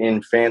 years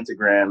in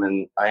Phantogram,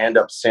 and I end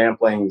up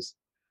sampling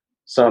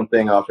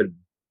something off a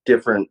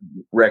different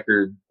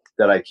record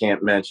that I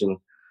can't mention.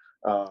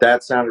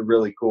 That sounded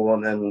really cool,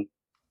 and then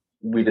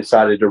we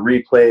decided to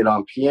replay it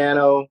on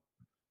piano,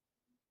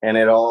 and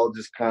it all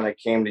just kind of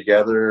came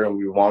together, and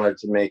we wanted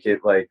to make it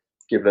like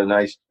give it a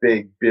nice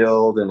big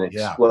build and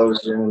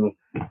explosion.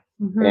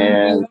 Mm-hmm.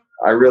 And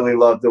I really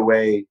love the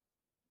way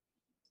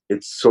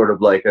it's sort of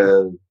like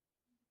in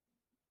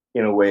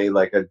a way,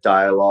 like a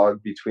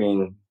dialogue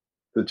between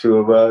the two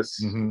of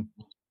us. Mm-hmm.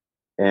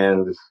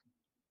 And it's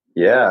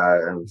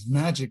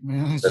magic,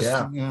 man. It's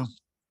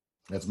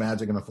it's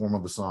magic in the form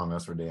of a song.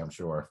 That's for damn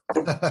sure.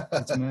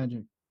 It's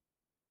magic.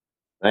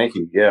 Thank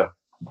you. Yeah.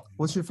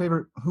 Who's your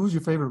favorite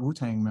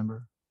Wu-Tang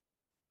member?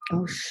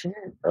 Oh shit.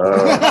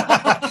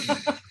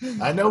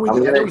 I know we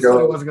said it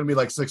wasn't going to be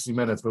like 60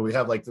 minutes, but we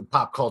have like the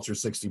pop culture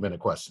 60-minute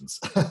questions.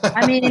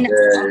 I mean,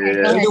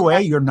 either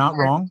way, you're not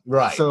wrong.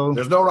 Right. So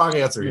there's no wrong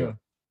answer here.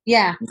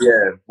 Yeah.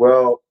 Yeah.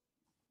 Well,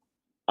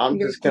 I'm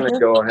just going to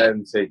go ahead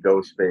and say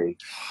Ghostface.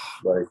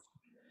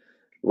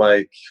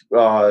 Like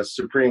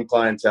Supreme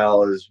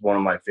Clientele is one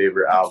of my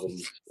favorite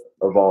albums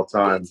of all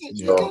time. I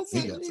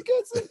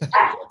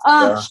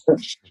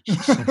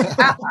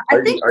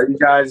think. Are you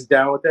guys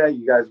down with that?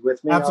 You guys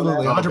with me?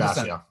 Absolutely, on that?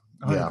 100%.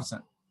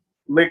 100%.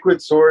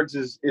 Liquid Swords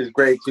is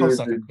great too. Close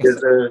second.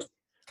 There's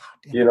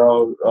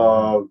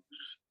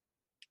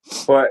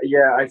but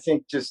yeah, I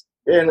think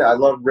and I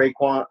love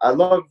Raekwon. I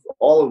love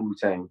all of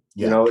Wu-Tang.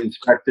 You know,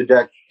 Inspector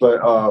Deck,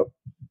 but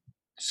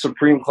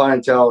Supreme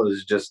Clientele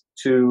is just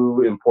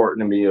too important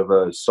to me of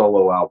a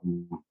solo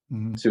album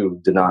to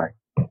deny.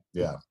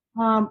 Yeah.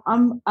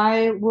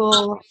 I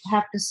will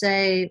have to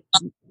say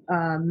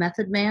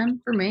Method Man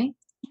for me.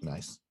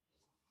 Nice.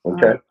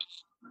 Okay.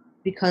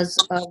 Because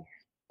of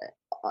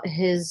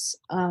his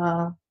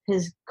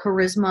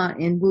charisma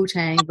in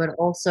Wu-Tang, but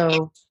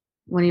also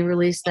when he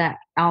released that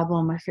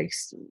album, I think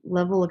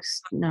Level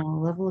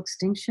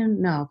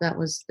Extinction. No,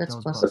 that's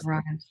Busta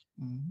Rhymes.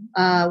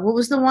 What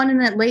was the one in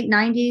that late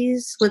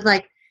 '90s with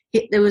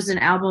there was an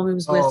album. It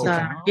was with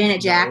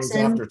Janet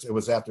Jackson. It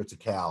was after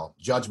Tikal,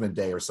 Judgment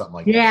Day or something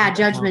like that. Yeah,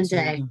 Judgment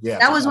Day. Yeah,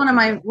 that was one of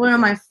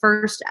my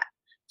first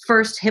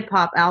hip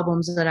hop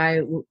albums that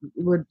I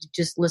would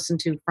just listen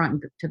to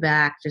front to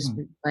back, just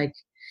like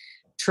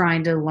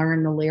trying to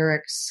learn the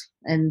lyrics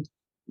and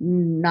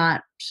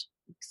not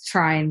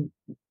try and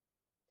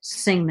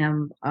sing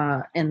them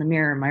in the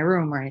mirror in my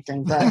room or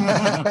anything. But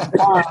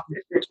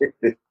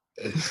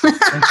Thanks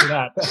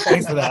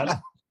for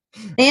that.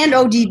 And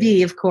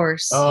ODB, of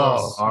course.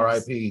 Oh,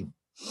 R.I.P.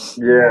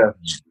 Yeah.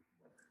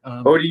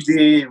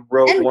 ODB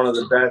wrote one of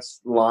the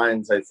best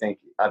lines I think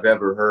I've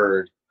ever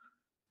heard.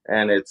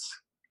 And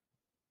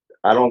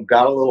I don't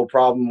got a little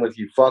problem with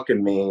you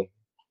fucking me,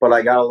 but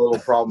I got a little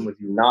problem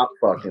with you not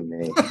fucking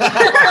me.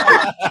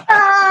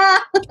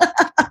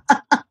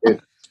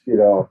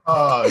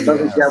 It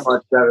doesn't get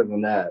much better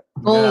than that.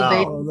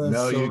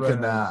 You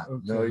cannot.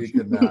 No, you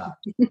cannot.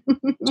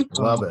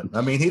 Love it.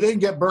 I mean, he didn't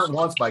get burnt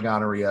once by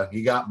gonorrhea.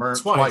 He got burnt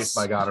twice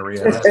by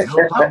gonorrhea. There's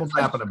no problem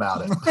happened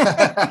about it.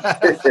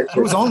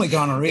 It was only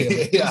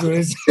gonorrhea.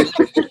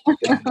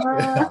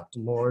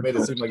 Lord, made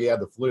it seem like he had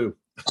the flu.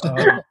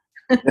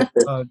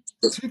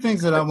 Two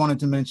things that I wanted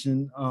to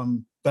mention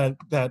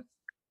that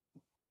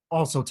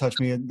also touched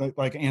me,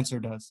 like Answer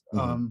does.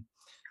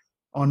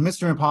 On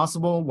Mr.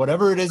 Impossible,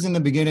 whatever it is in the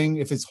beginning,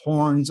 if it's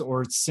horns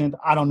or it's synth,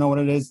 I don't know what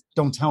it is.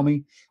 Don't tell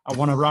me. I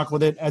want to rock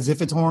with it as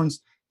if it's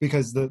horns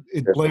because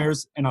it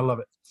blares and I love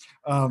it.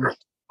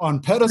 On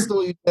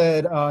Pedestal, you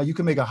said you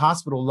can make a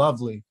hospital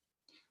lovely.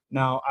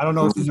 Now, I don't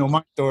know if you know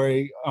my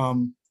story.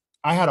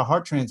 I had a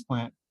heart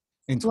transplant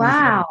in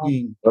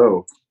 2017.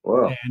 Oh,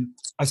 wow. And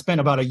I spent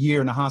about a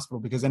year in the hospital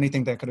because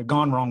anything that could have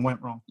gone wrong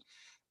went wrong.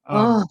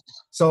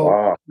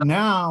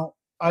 Now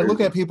I look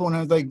at people and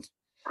I'm like,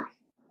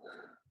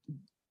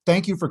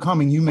 thank you for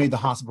coming. You made the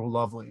hospital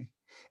lovely.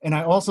 And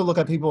I also look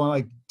at people and I'm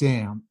like,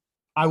 damn,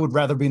 I would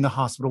rather be in the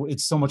hospital.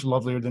 It's so much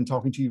lovelier than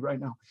talking to you right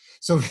now.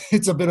 So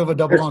it's a bit of a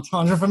double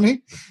entendre for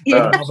me.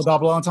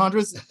 Double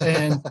entendres.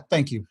 And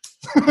thank you.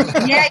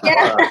 Yeah.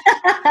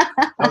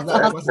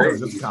 That was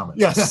just a comment.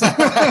 Yes.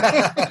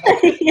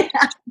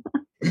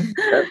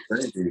 That's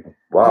crazy.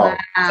 Wow.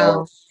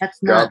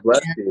 That's not. God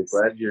bless you.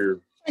 Glad you're.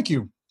 Thank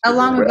you. How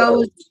long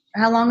ago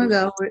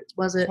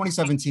was it?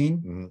 2017.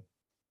 Mm-hmm.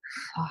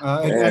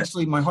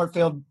 Actually, my heart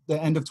failed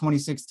the end of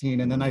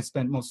 2016, and then I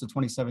spent most of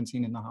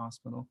 2017 in the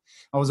hospital.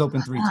 I was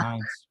open 3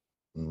 times.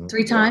 Mm-hmm.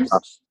 3 times?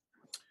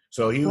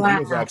 So he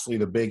was actually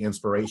the big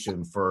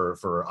inspiration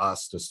for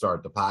us to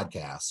start the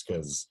podcast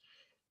because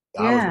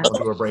I was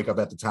going through a breakup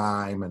at the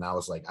time, and I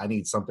was like, I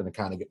need something to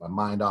kind of get my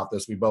mind off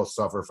this. We both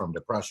suffer from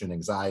depression,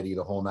 anxiety,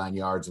 the whole 9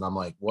 yards, and I'm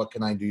like, what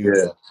can I do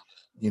to,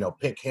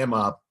 pick him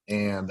up?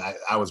 And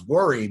I was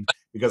worried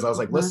because I was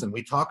like, listen,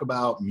 we talk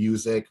about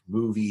music,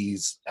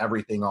 movies,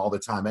 everything all the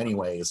time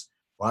anyways.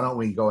 Why don't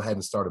we go ahead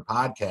and start a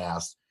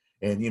podcast?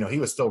 And, he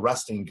was still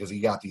resting because he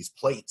got these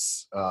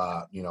plates,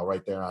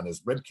 right there on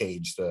his rib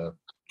cage to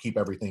keep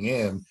everything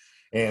in.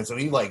 And so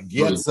he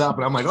gets up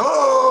and I'm like,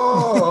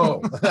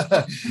 oh,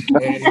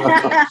 and he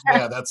was like,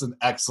 yeah, that's an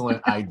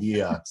excellent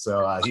idea.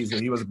 So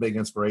he was a big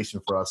inspiration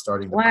for us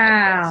starting the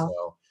podcast.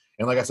 So,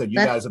 and like I said, you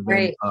guys have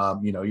been,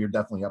 you're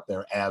definitely up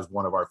there as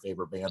one of our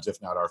favorite bands,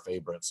 if not our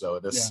favorite. So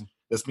this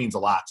means a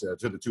lot to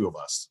the two of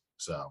us.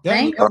 So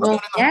thank you.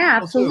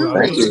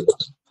 Absolutely.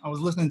 I was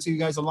listening to you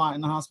guys a lot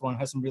in the hospital and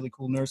had some really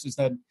cool nurses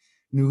that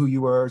knew who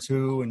you were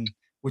too, and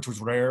which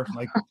was rare.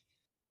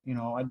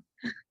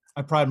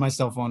 I pride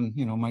myself on,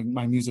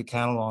 my music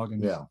catalog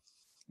and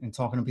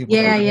talking to people.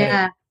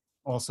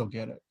 Also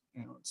get it.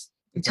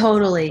 It's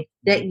totally.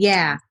 That's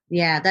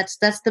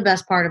the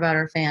best part about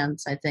our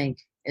fans. I think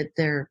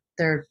they're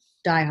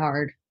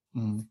diehard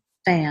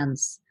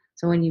fans.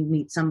 So when you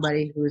meet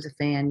somebody who is a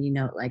fan,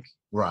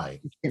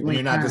 right. And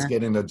you're not just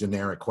getting the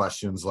generic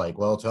questions like,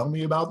 well, tell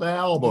me about the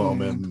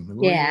album. And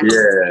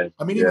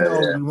I mean, even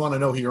though you want to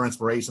know who your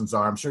inspirations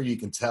are, I'm sure you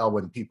can tell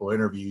when people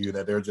interview you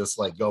that they're just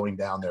going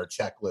down their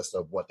checklist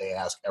of what they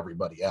ask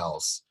everybody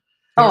else.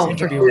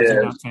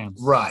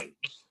 Right.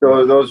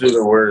 So those are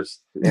the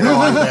worst.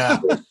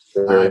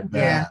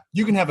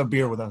 You can have a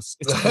beer with us.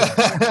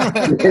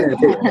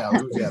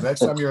 Next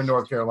time you're in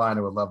North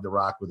Carolina, would love to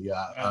rock with you.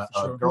 A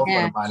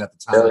girlfriend of mine at the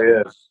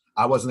time,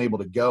 I wasn't able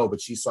to go,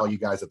 but she saw you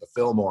guys at the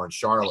Fillmore in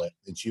Charlotte,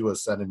 and she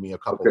was sending me a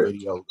couple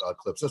video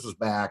clips. This was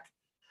back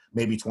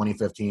maybe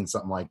 2015,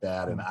 something like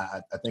that. And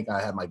I think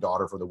I had my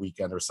daughter for the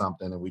weekend or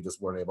something, and we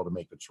just weren't able to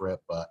make the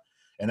trip. But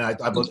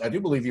I do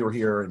believe you were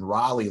here in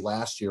Raleigh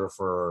last year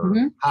for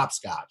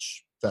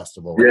Hopscotch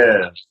Festival.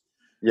 Yeah.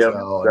 Yeah.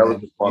 So, that was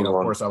a fun of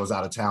one. course, I was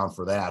out of town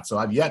for that. So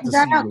I've yet to Was see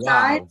that you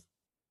outside? live.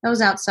 That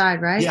was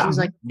outside, right? Yeah. It was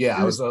like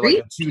it was like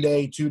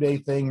a two-day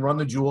thing. Run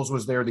the Jewels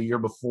was there the year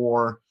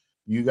before.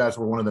 You guys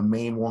were one of the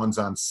main ones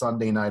on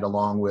Sunday night,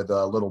 along with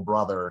Little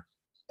Brother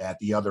at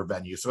the other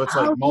venue. So it's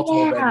like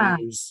multiple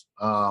venues.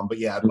 But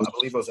yeah, I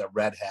believe it was at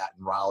Red Hat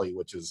in Raleigh,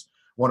 which is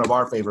one of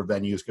our favorite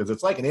venues because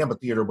it's like an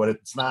amphitheater, but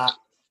it's not.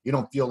 You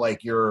don't feel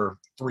like you're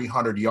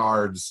 300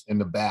 yards in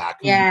the back.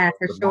 Yeah,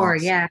 for sure.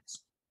 Yeah.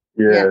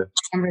 Yeah.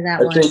 Remember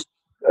that one?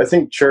 I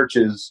think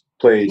Churches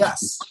played.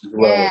 Yes.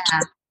 Well. Yeah.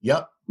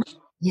 Yep.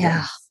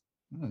 Yeah.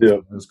 Yeah,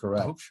 that's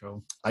correct.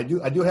 I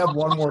do have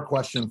one more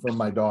question from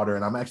my daughter,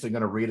 and I'm actually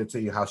going to read it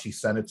to you how she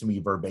sent it to me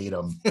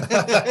verbatim.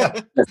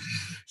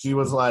 She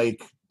was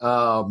like,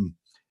 so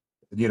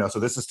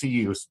this is to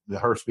you,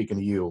 her speaking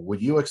to you.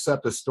 Would you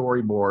accept a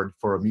storyboard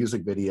for a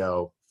music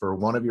video for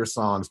one of your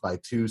songs by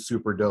two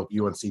super dope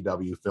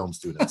UNCW film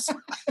students?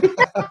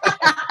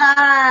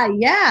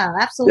 Yeah,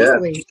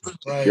 absolutely. Yeah.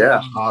 Right.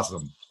 Yeah.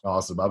 Awesome.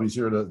 I'll be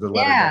sure to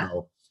let her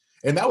know.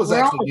 And that was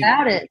We're actually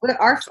all about it.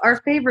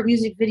 Our favorite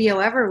music video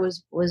ever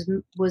was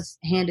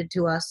handed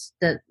to us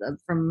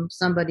from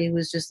somebody who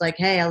was just like,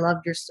 "Hey, I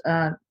loved your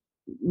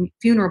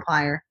Funeral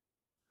Pyre."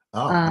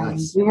 Oh,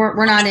 nice.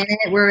 We're not in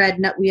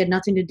it. We had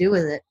nothing to do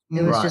with it.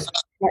 It was just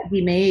what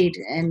he made,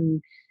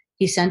 and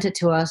he sent it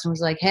to us and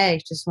was like, "Hey,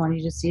 just want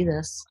you to see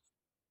this."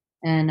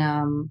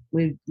 And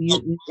we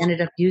ended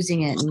up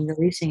using it and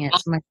releasing it.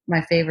 It's my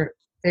favorite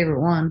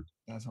one.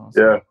 That's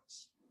awesome. Yeah.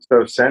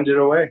 So send it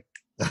away.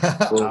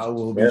 I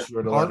will be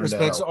sure to art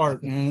respects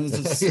art. It's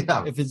just,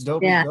 if it's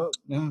dope, it's dope.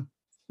 Yeah.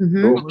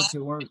 Mm-hmm. It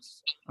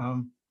works.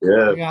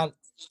 Yeah. We got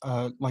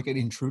like an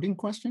intruding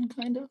question,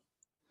 kind of.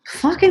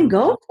 Fucking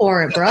go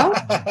for it, bro.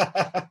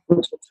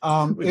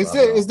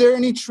 Is there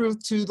any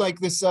truth to like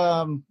this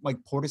like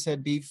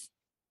Portishead beef,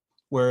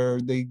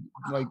 where they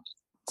like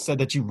said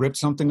that you ripped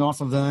something off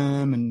of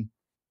them? And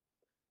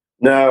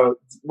no,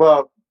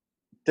 well,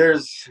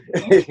 there's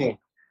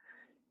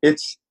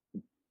it's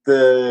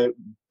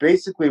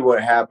basically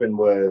what happened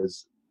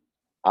was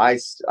I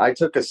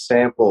took a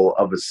sample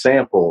of a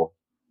sample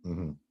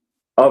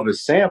of a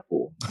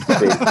sample,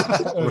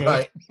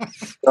 right?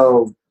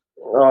 So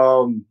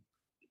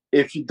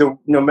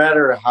no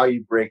matter how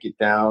you break it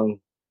down,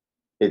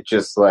 it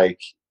just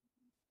like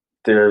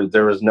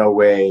there was no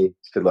way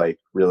to like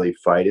really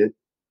fight it.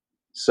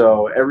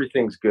 So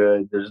everything's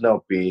good. There's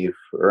no beef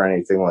or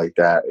anything like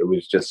that. It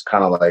was just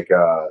kind of like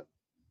a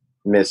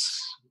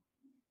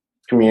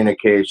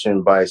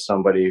miscommunication by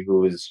somebody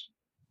who is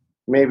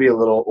maybe a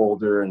little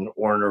older and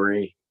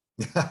ornery,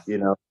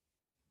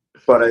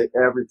 but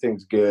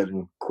everyththing's good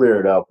and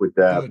cleared up with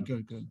that.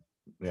 Good.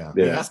 Yeah.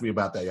 He asked me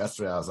about that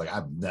yesterday. I was like,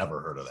 I've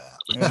never heard of that.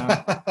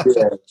 Yeah.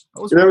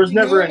 There was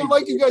never any. I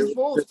like you guys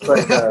both.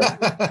 Like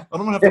I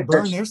don't want to have to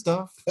burn their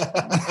stuff.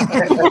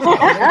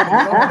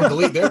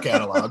 Delete their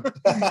catalog.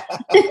 I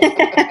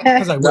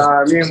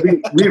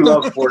mean, we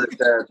love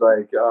Portishead.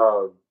 Like,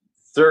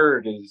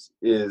 Third is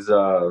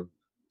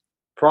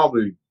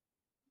probably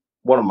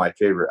one of my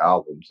favorite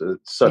albums.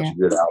 It's such a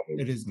good album.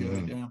 It is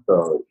good. Yeah.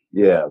 So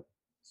yeah,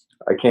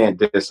 I can't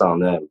diss on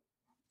them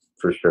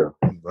for sure.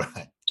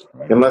 Right.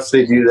 Unless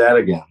they do that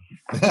again.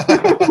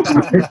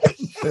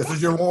 This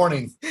is your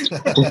warning.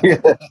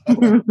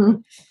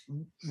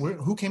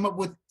 Who came up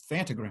with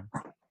Fantagram?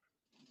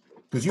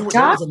 Because there was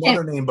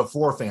another name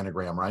before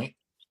Fantagram, right?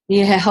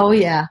 Yeah. Oh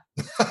yeah.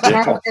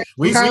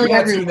 We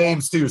got two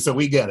names too, so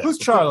we get it. Who's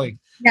Charlie?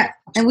 Yeah,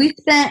 and we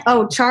spent.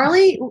 Oh,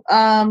 Charlie.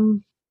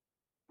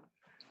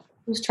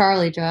 Who's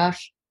Charlie,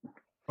 Josh?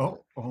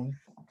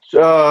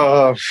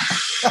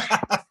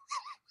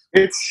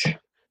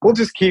 We'll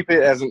just keep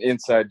it as an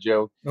inside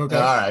joke. Okay.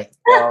 All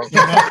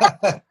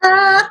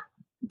right.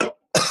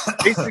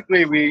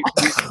 Basically, we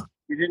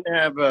didn't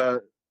have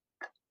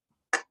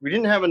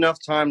enough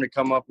time to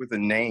come up with a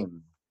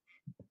name.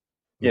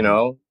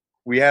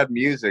 We had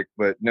music,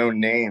 but no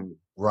name.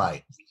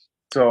 Right.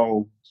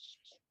 So,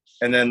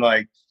 and then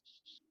like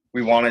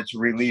we wanted to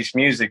release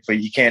music, but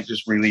you can't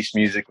just release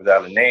music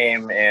without a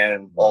name.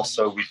 And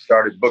also, we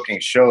started booking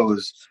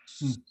shows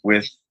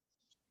with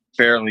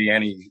barely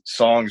any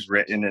songs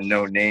written and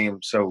no name.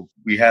 So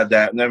we had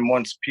that. And then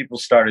once people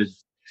started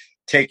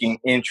taking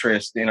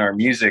interest in our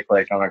music,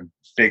 like on a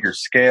bigger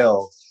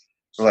scale,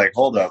 we're like,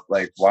 hold up,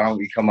 like, why don't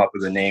we come up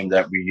with a name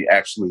that we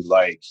actually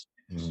like?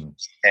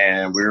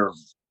 And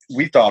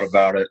we thought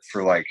about it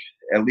for like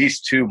at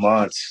least 2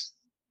 months.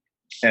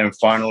 And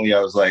finally I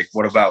was like,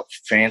 what about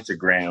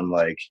Fantagram?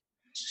 Like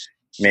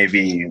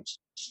maybe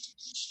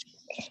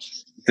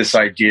this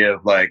idea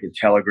of like a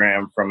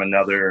telegram from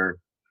another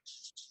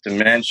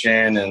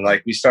dimension. And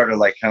like we started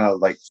like kind of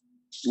like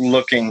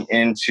looking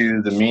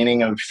into the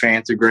meaning of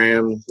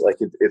Fantagram, like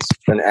it's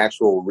an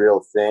actual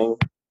real thing,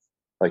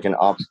 like an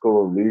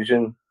optical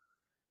illusion,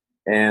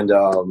 and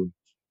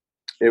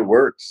it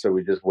worked, so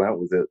we just went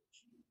with it.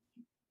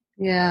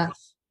 Yeah.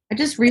 I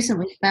just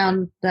recently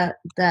found that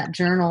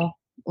journal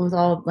with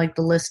all like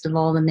the list of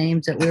all the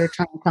names that we were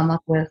trying to come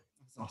up with.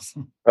 That's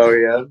awesome. Oh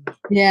yeah.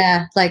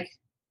 Yeah, like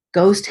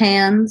Ghost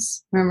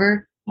Hands,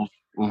 remember?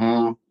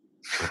 Mm-hmm.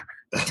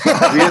 We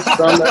had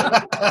some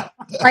that,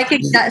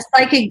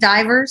 Psychic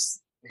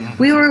Divers.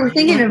 We were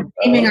thinking of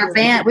naming our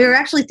band. We were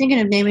actually thinking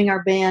of naming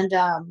our band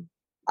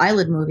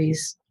Eyelid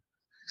Movies.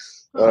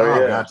 Oh,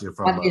 yeah. Gotcha.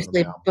 From,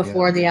 Obviously,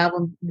 before the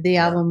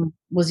album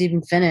was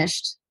even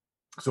finished.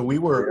 So we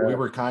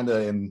were kind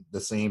of in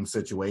the same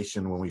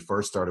situation when we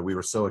first started. We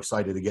were so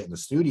excited to get in the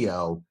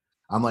studio.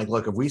 I'm like,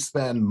 look, if we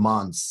spend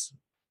months,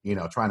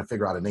 trying to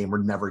figure out a name, we're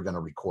never going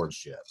to record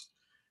shit.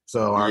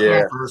 So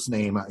our first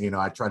name,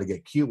 I try to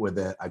get cute with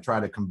it. I try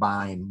to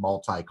combine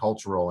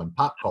multicultural and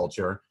pop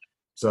culture.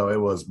 So it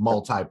was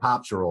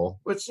multi-poptural,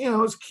 which,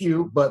 is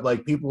cute, but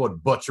like people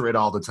would butcher it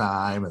all the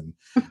time. And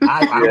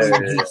I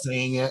would keep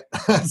saying it.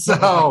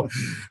 So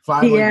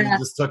finally we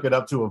just took it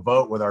up to a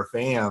vote with our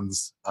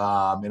fans.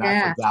 And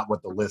I forgot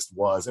what the list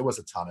was. It was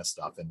a ton of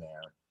stuff in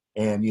there.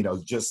 And,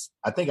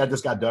 I think I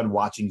just got done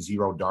watching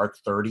Zero Dark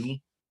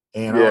 30.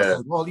 And I was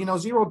like, well,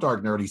 Zero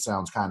Dark Nerdy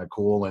sounds kind of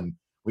cool. And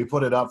we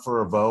put it up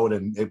for a vote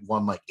and it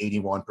won like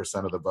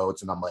 81% of the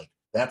votes. And I'm like,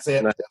 that's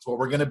it. That's what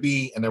we're going to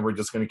be. And then we're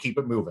just going to keep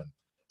it moving.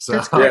 So,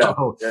 but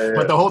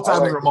the whole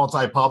time we were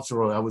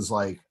multi-poptural, I was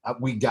like,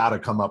 we got to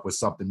come up with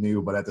something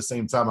new. But at the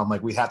same time, I'm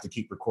like, we have to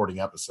keep recording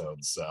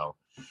episodes. So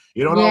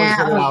you don't always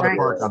hit it out of the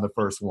park on the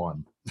first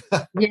one.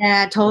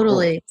 Yeah,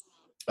 totally.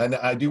 And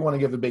I do want to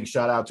give a big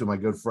shout out to my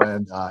good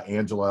friend,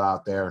 Angela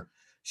out there.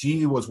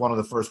 She was one of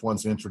the first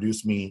ones to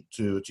introduce me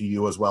to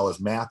you as well as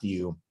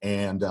Matthew.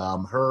 And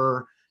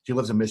she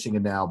lives in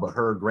Michigan now, but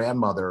her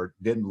grandmother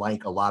didn't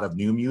like a lot of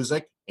new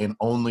music and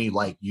only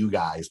like you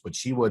guys, but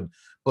she would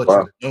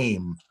butcher the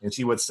name and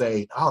she would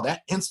say, oh,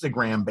 that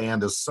Instagram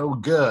band is so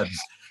good.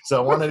 So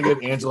I wanted to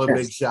give Angela a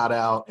big shout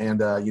out and,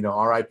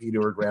 RIP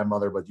to her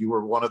grandmother, but you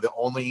were one of the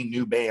only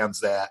new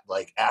bands that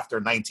like after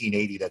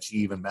 1980 that she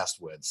even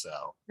messed with.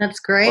 So that's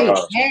great.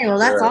 Wow. Hey, well,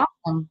 that's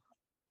awesome.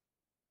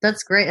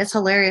 That's great. That's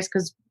hilarious.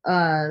 Cause,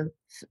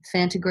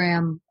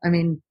 Fantagram, I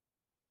mean,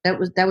 that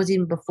was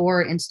even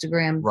before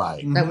Instagram.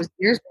 Right. That was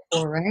years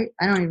before, right?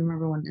 I don't even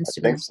remember when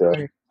Instagram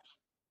started.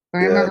 But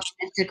I remember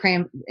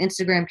when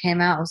Instagram came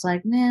out, I was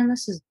like, man,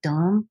 this is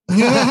dumb.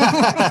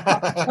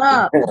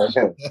 Up.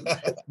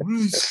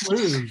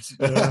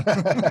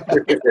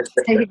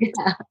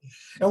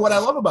 And what I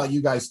love about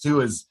you guys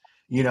too is,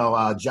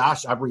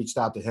 Josh, I've reached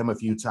out to him a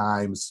few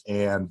times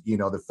and,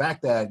 the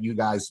fact that you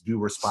guys do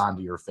respond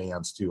to your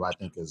fans too, I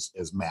think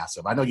is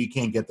massive. I know you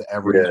can't get to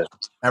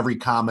every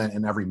comment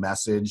and every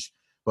message,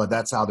 but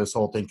that's how this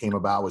whole thing came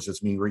about, was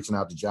just me reaching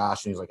out to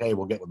Josh. And he's like, hey,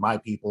 we'll get with my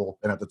people.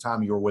 And at the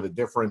time you were with a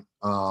different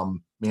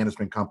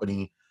management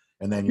company.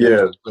 And then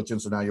you're switching.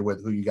 So now you're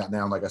with who you got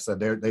now. And like I said,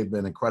 they've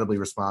been incredibly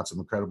responsive,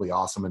 incredibly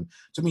awesome. And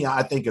to me,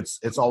 I think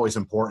it's always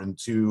important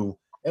to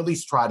at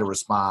least try to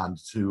respond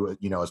to,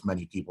 as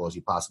many people as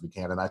you possibly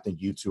can. And I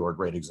think you two are a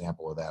great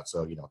example of that.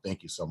 So,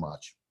 thank you so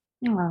much.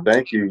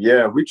 Thank you.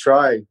 Yeah, we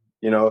try,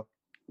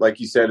 like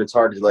you said, it's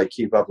hard to like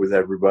keep up with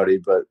everybody,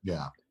 but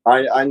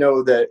I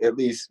know that at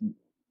least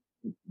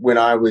when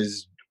I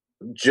was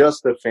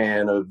just a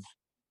fan of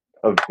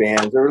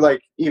bands, or like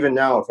even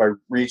now, if I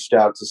reached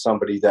out to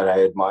somebody that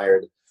I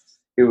admired,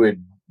 it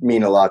would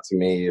mean a lot to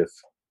me if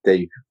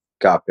they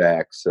got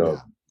back.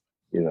 So,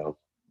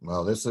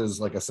 Well, this is,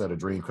 like I said, a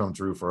dream come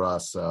true for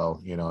us.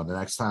 So, the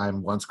next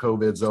time, once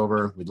COVID's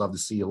over, we'd love to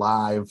see you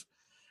live.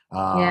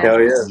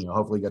 Hell yeah.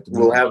 Hopefully get to meet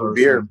we'll have a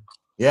beer.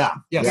 Yeah.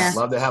 Yes.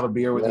 Love to have a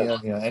beer with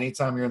you.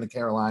 Anytime you're in the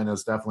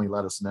Carolinas, definitely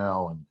let us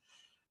know.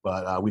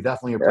 But we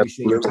definitely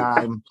appreciate your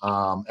time.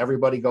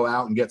 Everybody go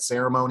out and get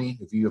Ceremony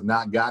if you have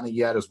not gotten it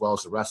yet, as well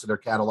as the rest of their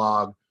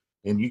catalog.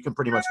 And you can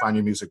pretty much find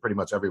your music pretty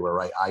much everywhere,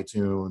 right?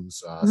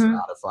 iTunes,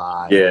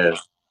 Spotify. Yeah.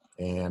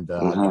 And,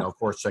 of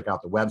course, check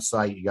out the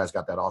website. You guys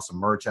got that awesome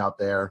merch out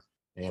there.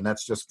 And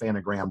that's just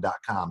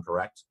Fantagram.com,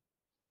 correct?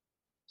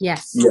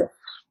 Yes. Yeah.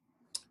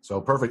 So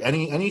perfect.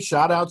 Any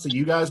shout outs that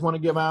you guys want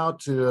to give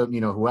out to,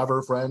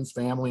 whoever, friends,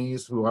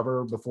 families,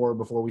 whoever before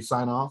we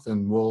sign off,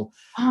 and we'll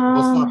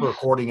stop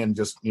recording and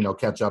just,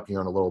 catch up here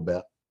in a little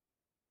bit.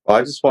 Well,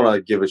 I just want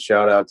to give a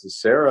shout out to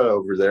Sarah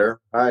over there.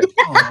 Hi.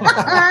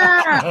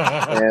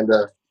 And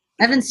I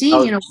haven't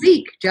seen you in a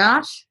week,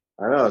 Josh.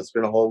 I know, it's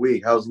been a whole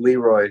week. How's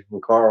Leroy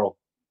and Carl?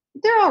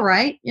 They're all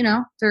right.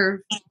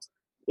 They're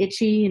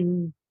itchy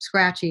and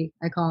scratchy,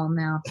 I call them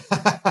now.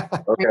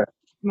 Okay.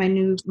 My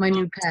new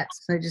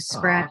pets. They just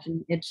scratch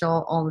and itch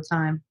all the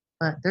time,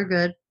 but they're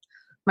good.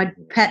 My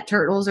pet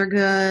turtles are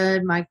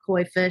good. My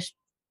koi fish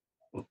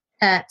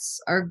pets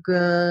are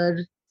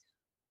good.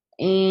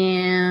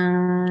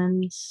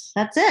 And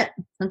that's it.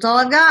 That's all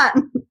I've got.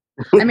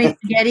 I made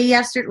spaghetti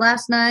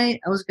last night.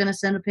 I was going to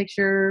send a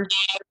picture.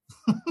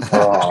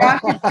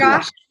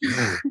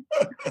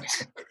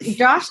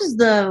 Josh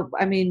is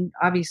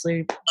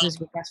obviously because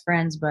we're best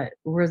friends, but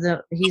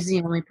he's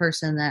the only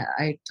person that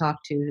I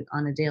talk to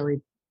on a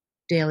daily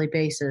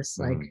basis.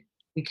 Like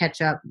we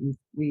catch up,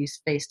 we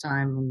use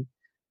FaceTime,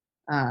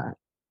 and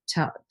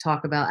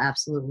talk about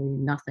absolutely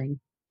nothing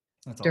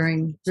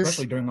during this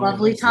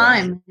lovely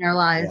time in our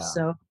lives. Yeah.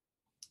 So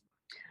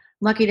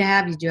lucky to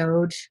have you,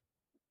 Joj.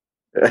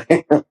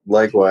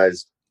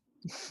 Likewise.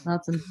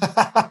 Nothing.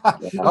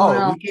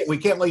 We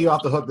can't let you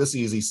off the hook this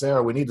easy,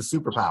 Sarah. We need the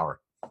superpower.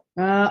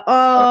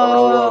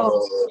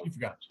 You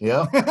forgot.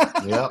 Yep.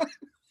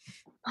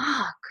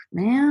 Fuck,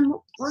 man,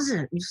 what was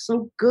it? It was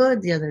so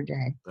good the other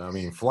day. I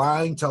mean,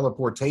 flying,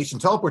 teleportation.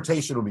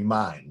 Teleportation would be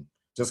mine,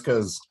 just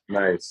because.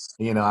 Nice.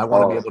 I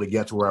want to be able to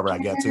get to wherever I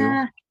get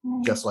to,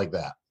 just like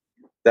that.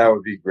 That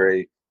would be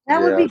great.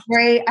 That would be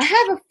great. I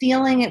have a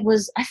feeling it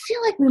was. I feel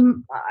like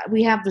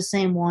we have the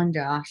same one,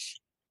 Josh.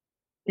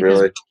 Because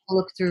really? We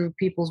look through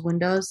people's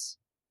windows.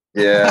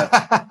 Yeah.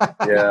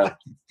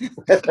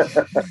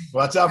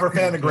 Watch out for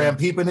Fanagram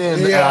peeping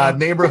in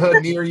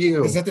neighborhood near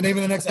you. Is that the name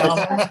of the next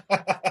album?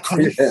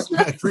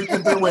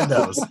 Creeping through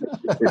windows.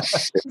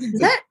 Is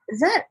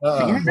that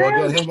well,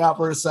 hang out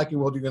for a second.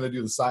 We're going to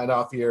do the sign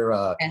off here.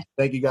 Okay.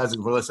 Thank you guys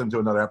for listening to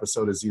another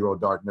episode of Zero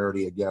Dark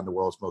Nerdy. Again, the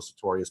world's most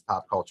notorious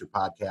pop culture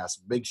podcast.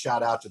 Big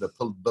shout out to the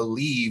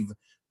Believe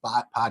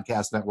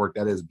Podcast Network.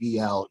 That is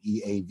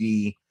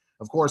BLEAV.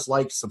 Of course,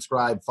 like,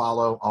 subscribe,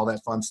 follow, all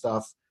that fun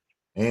stuff.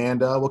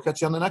 And we'll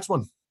catch you on the next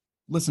one.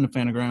 Listen to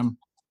Fanagram.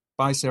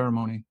 By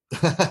ceremony.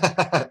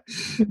 There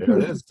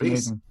it is.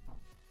 Peace. Amazing.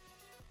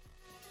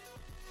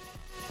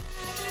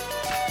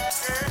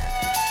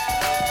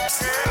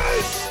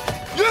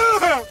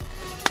 Yeah!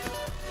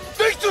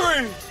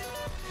 Victory!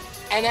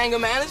 And anger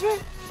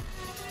management?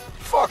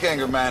 Fuck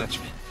anger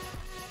management.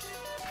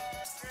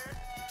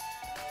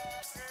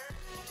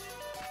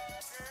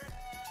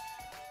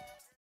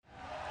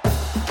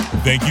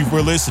 Thank you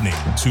for listening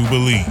to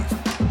Believe.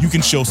 You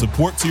can show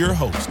support to your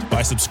host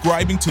by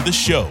subscribing to the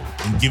show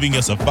and giving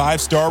us a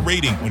 5-star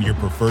rating on your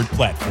preferred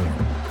platform.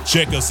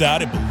 Check us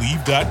out at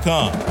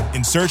Believe.com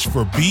and search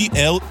for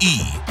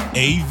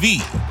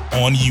BLEAV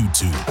on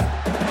YouTube.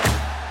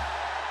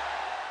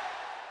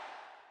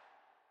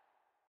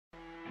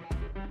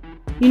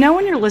 You know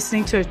when you're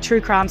listening to a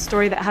true crime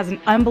story that has an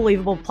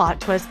unbelievable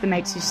plot twist that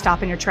makes you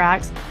stop in your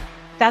tracks?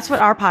 That's what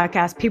our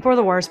podcast, People Are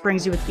the Worst,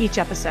 brings you with each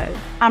episode.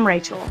 I'm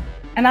Rachel.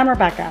 And I'm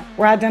Rebecca.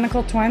 We're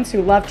identical twins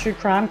who love true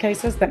crime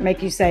cases that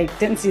make you say,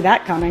 didn't see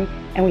that coming,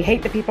 and we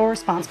hate the people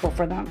responsible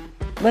for them.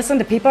 Listen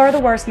to People Are the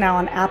Worst now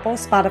on Apple,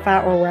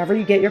 Spotify, or wherever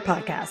you get your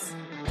podcasts.